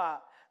 Joah,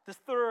 the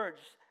third,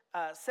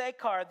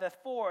 Sakar, the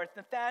fourth,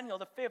 Nathaniel,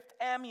 the fifth,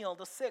 Amiel,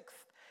 the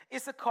sixth,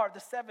 Issachar, the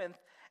seventh,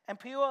 and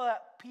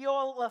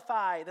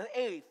Peolathai, the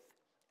eighth.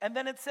 And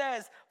then it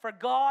says, for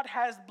God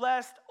has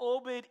blessed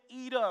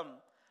Obed-Edom.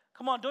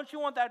 Come on, don't you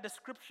want that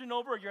description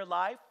over your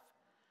life?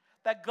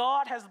 That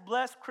God has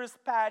blessed Chris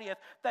Paddieth,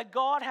 that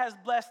God has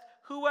blessed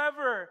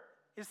whoever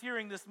is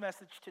hearing this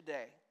message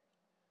today.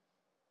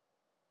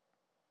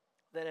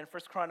 Then in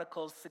 1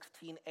 Chronicles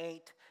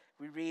 16:8,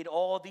 we read,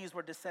 all these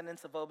were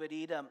descendants of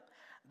Obed-Edom.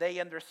 They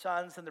and their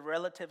sons and their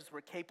relatives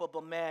were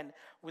capable men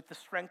with the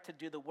strength to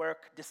do the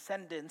work,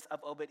 descendants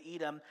of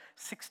Obed-Edom,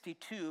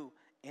 62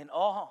 in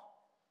all.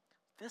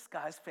 This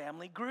guy's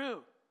family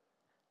grew.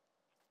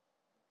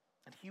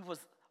 And he was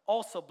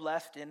also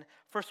blessed in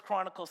 1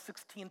 Chronicles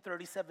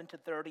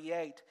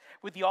 16:37-38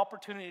 with the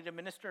opportunity to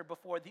minister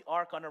before the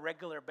ark on a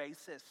regular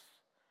basis.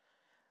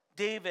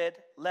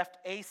 David left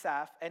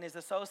Asaph and his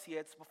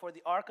associates before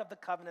the ark of the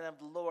covenant of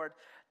the Lord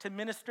to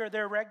minister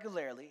there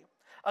regularly,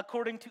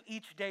 according to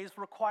each day's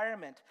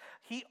requirement.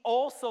 He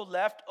also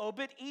left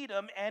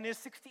Obed-Edom and his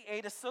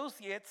 68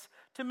 associates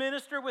to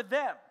minister with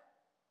them.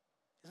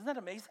 Isn't that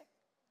amazing?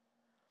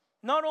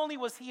 Not only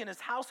was he and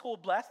his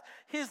household blessed,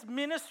 his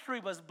ministry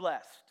was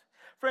blessed.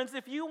 Friends,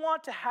 if you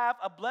want to have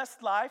a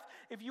blessed life,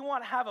 if you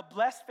want to have a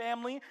blessed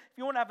family, if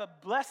you want to have a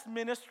blessed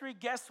ministry,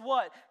 guess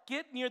what?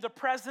 Get near the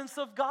presence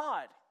of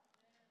God.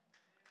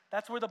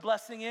 That's where the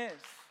blessing is.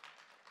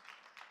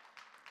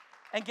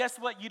 And guess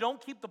what? You don't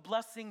keep the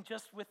blessing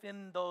just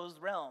within those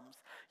realms.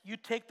 You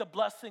take the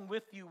blessing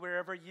with you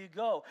wherever you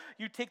go.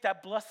 You take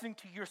that blessing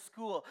to your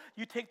school.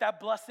 You take that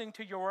blessing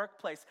to your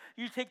workplace.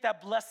 You take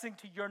that blessing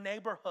to your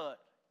neighborhood.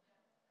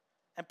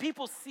 And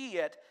people see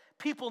it,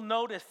 people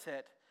notice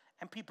it,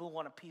 and people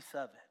want a piece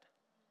of it.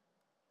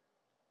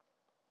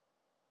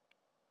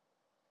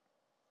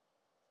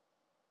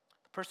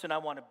 The person I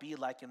want to be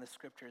like in the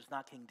scripture is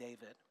not King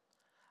David.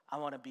 I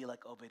want to be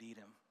like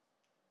Obed-Edom.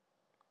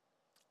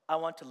 I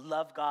want to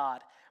love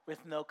God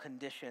with no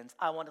conditions.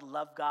 I want to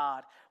love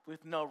God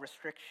with no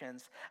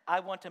restrictions. I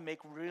want to make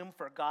room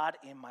for God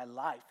in my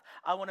life.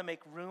 I want to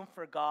make room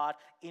for God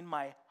in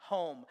my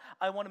home.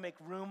 I want to make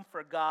room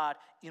for God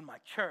in my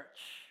church.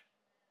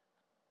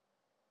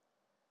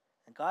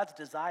 And God's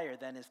desire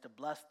then is to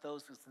bless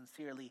those who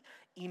sincerely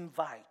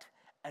invite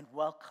and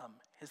welcome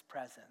his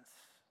presence.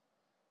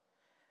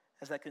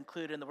 As I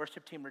conclude and the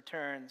worship team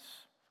returns,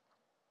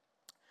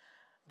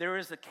 there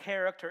is a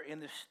character in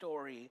this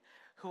story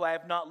who I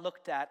have not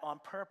looked at on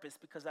purpose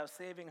because I was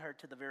saving her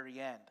to the very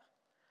end.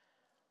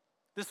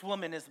 This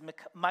woman is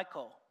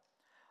Michal,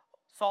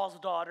 Saul's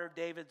daughter,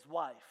 David's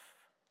wife.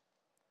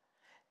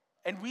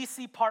 And we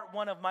see part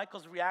one of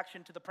Michal's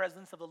reaction to the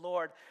presence of the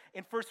Lord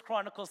in 1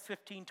 Chronicles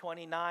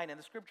 15:29. And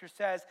the scripture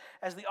says,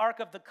 as the ark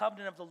of the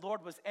covenant of the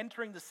Lord was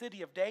entering the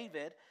city of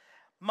David,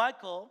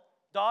 Michal,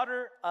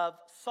 daughter of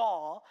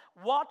Saul,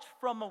 watched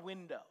from a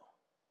window.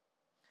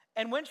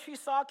 And when she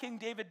saw King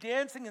David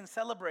dancing and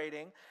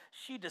celebrating,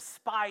 she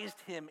despised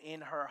him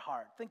in her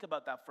heart. Think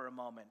about that for a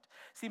moment.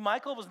 See,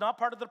 Michal was not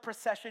part of the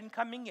procession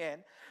coming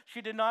in.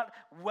 She did not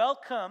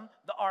welcome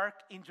the ark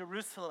in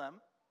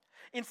Jerusalem.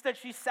 Instead,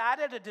 she sat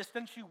at a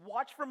distance, she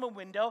watched from a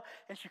window,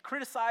 and she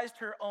criticized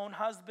her own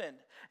husband.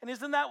 And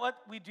isn't that what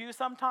we do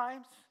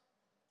sometimes?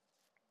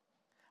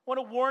 I want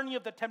to warn you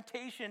of the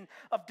temptation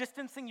of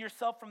distancing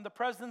yourself from the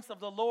presence of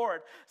the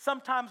Lord.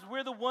 Sometimes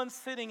we're the ones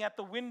sitting at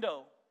the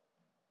window,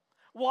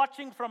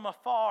 watching from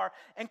afar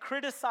and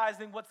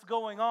criticizing what's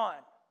going on.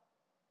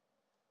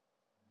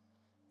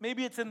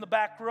 Maybe it's in the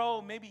back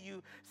row. Maybe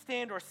you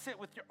stand or sit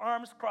with your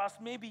arms crossed.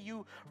 Maybe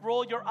you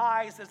roll your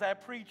eyes as I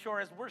preach or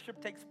as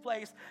worship takes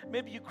place.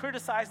 Maybe you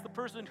criticize the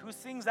person who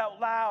sings out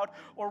loud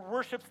or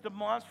worships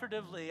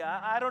demonstratively.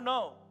 I don't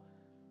know.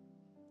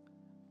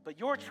 But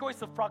your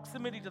choice of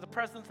proximity to the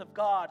presence of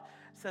God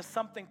says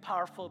something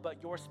powerful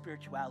about your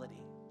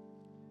spirituality.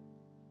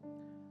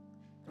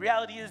 The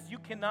reality is you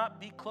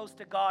cannot be close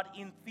to God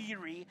in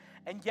theory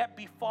and yet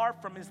be far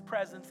from his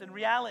presence in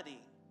reality.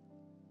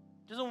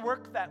 It doesn't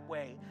work that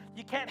way.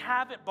 You can't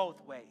have it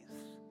both ways.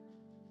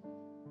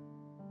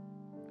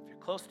 If you're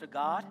close to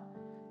God,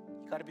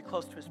 you got to be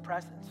close to his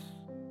presence.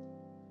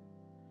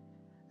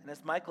 And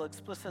as Michal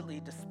explicitly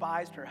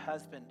despised her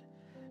husband,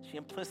 she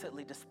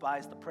implicitly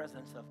despised the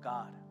presence of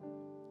God.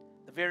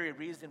 The very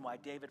reason why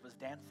David was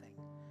dancing,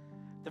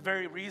 the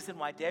very reason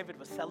why David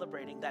was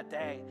celebrating that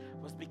day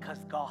was because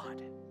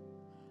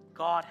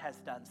God has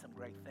done some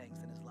great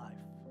things in his life.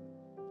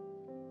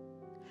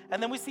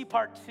 And then we see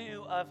part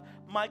two of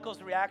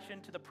Michal's reaction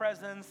to the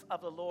presence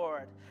of the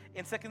Lord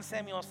in 2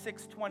 Samuel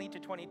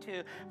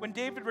 6:20-22. When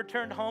David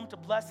returned home to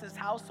bless his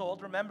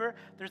household, remember,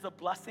 there's a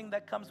blessing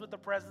that comes with the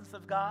presence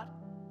of God.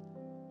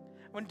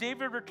 When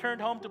David returned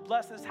home to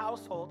bless his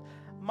household,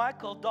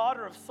 Michal,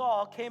 daughter of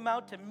Saul, came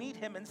out to meet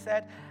him and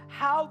said,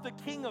 "How the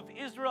king of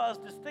Israel has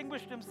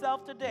distinguished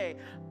himself today,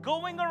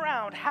 going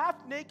around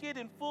half naked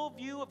in full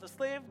view of the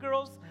slave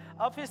girls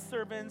of his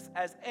servants,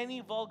 as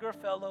any vulgar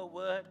fellow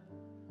would."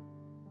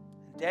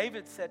 And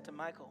David said to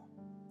Michal,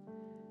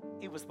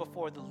 "It was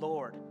before the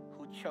Lord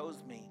who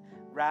chose me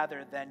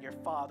rather than your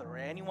father or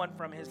anyone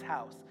from his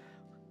house.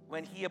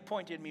 When he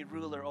appointed me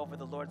ruler over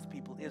the Lord's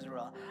people,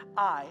 Israel,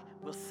 I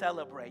will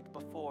celebrate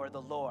before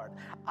the Lord.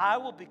 I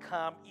will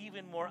become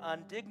even more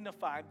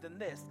undignified than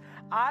this.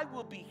 I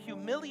will be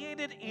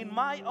humiliated in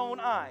my own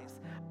eyes,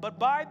 but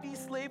by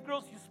these slave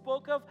girls you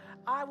spoke of,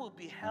 I will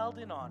be held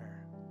in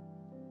honor."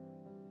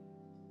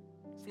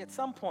 See, at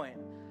some point,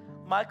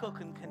 Michal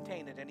couldn't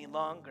contain it any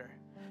longer.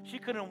 She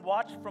couldn't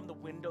watch from the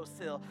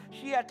windowsill.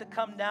 She had to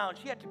come down.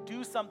 She had to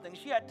do something.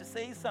 She had to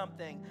say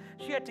something.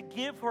 She had to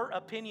give her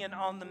opinion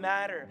on the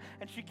matter.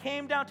 And she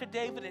came down to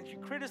David and she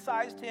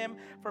criticized him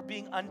for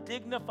being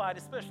undignified,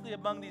 especially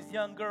among these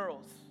young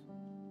girls.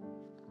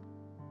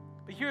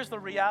 But here's the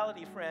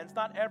reality, friends.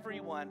 Not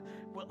everyone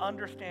will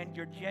understand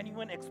your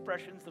genuine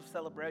expressions of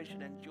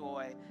celebration and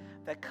joy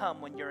that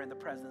come when you're in the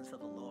presence of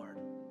the Lord.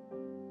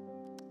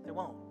 They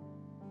won't.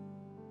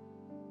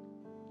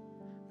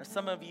 Now,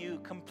 some of you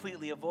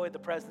completely avoid the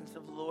presence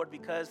of the Lord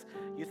because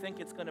you think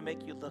it's going to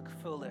make you look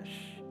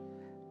foolish.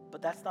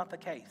 But that's not the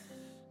case.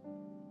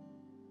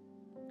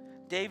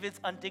 David's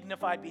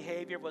undignified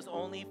behavior was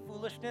only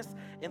foolishness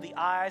in the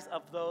eyes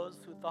of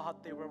those who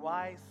thought they were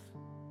wise.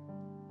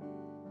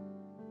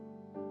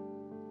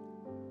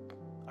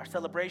 Our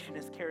celebration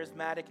is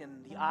charismatic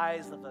in the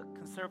eyes of a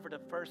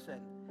conservative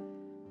person.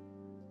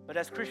 But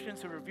as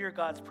Christians who revere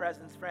God's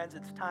presence, friends,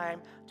 it's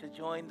time to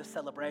join the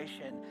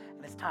celebration,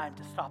 and it's time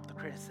to stop the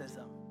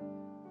criticism.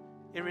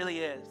 It really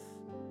is.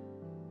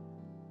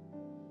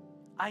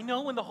 I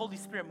know when the Holy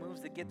Spirit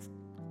moves, it gets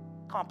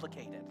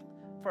complicated,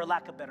 for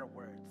lack of better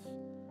words.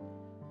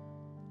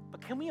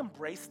 But can we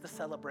embrace the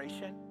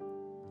celebration?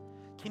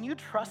 Can you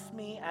trust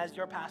me as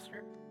your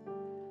pastor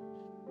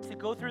to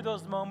go through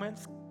those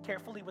moments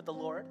carefully with the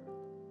Lord?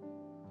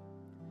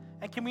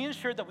 And can we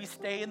ensure that we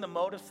stay in the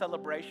mode of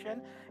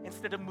celebration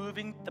instead of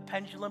moving the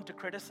pendulum to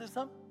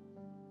criticism?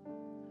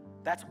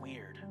 That's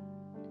weird.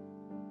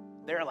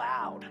 They're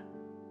loud.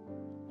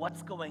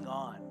 What's going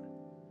on?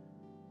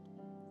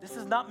 This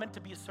is not meant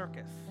to be a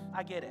circus.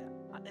 I get it.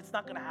 It's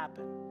not going to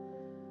happen.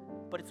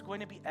 But it's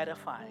going to be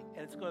edifying,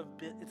 and it's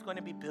going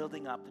to be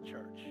building up the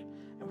church.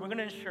 And we're going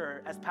to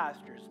ensure, as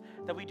pastors,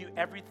 that we do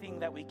everything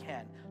that we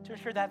can to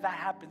ensure that that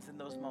happens in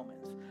those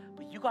moments.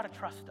 But you got to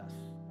trust us.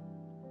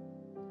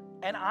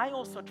 And I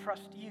also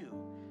trust you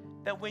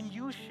that when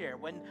you share,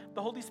 when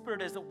the Holy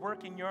Spirit is at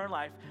work in your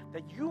life,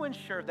 that you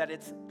ensure that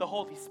it's the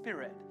Holy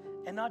Spirit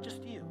and not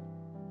just you.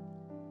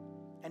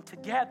 And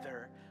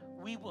together,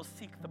 we will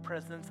seek the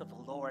presence of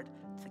the Lord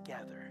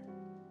together.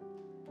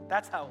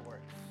 That's how it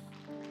works.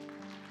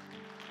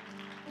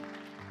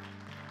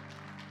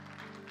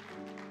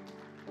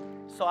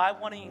 So I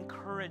want to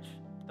encourage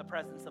the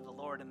presence of the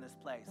Lord in this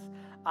place.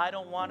 I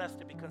don't want us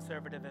to be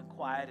conservative and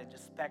quiet and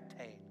just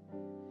spectate.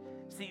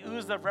 See,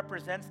 Uzzah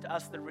represents to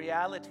us the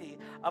reality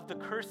of the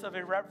curse of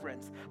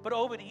irreverence, but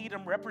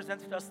Obed-Edom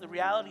represents to us the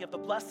reality of the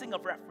blessing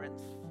of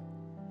reverence.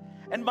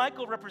 And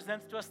Michael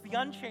represents to us the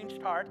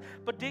unchanged heart,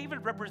 but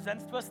David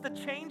represents to us the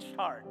changed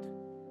heart.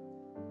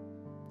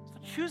 So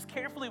choose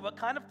carefully what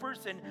kind of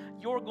person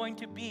you're going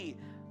to be.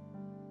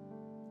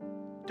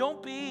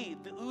 Don't be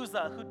the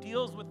Uzzah who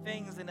deals with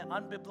things in an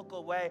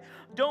unbiblical way.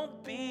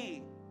 Don't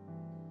be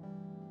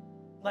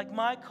like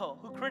Michael,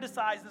 who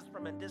criticizes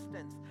from a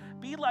distance.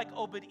 Be like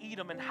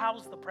Obed-Edom and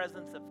house the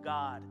presence of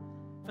God.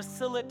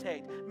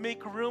 Facilitate,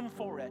 make room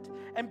for it.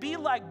 And be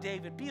like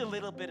David, be a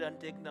little bit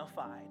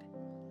undignified.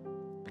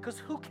 Because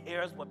who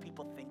cares what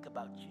people think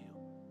about you?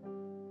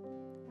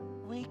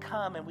 We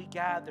come and we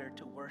gather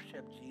to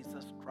worship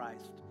Jesus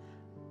Christ.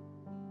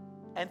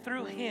 And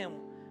through him,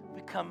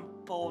 we come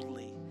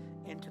boldly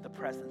into the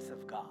presence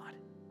of God.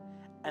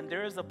 And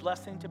there is a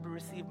blessing to be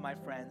received, my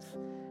friends,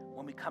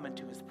 when we come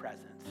into his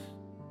presence.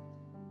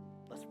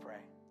 Let's pray.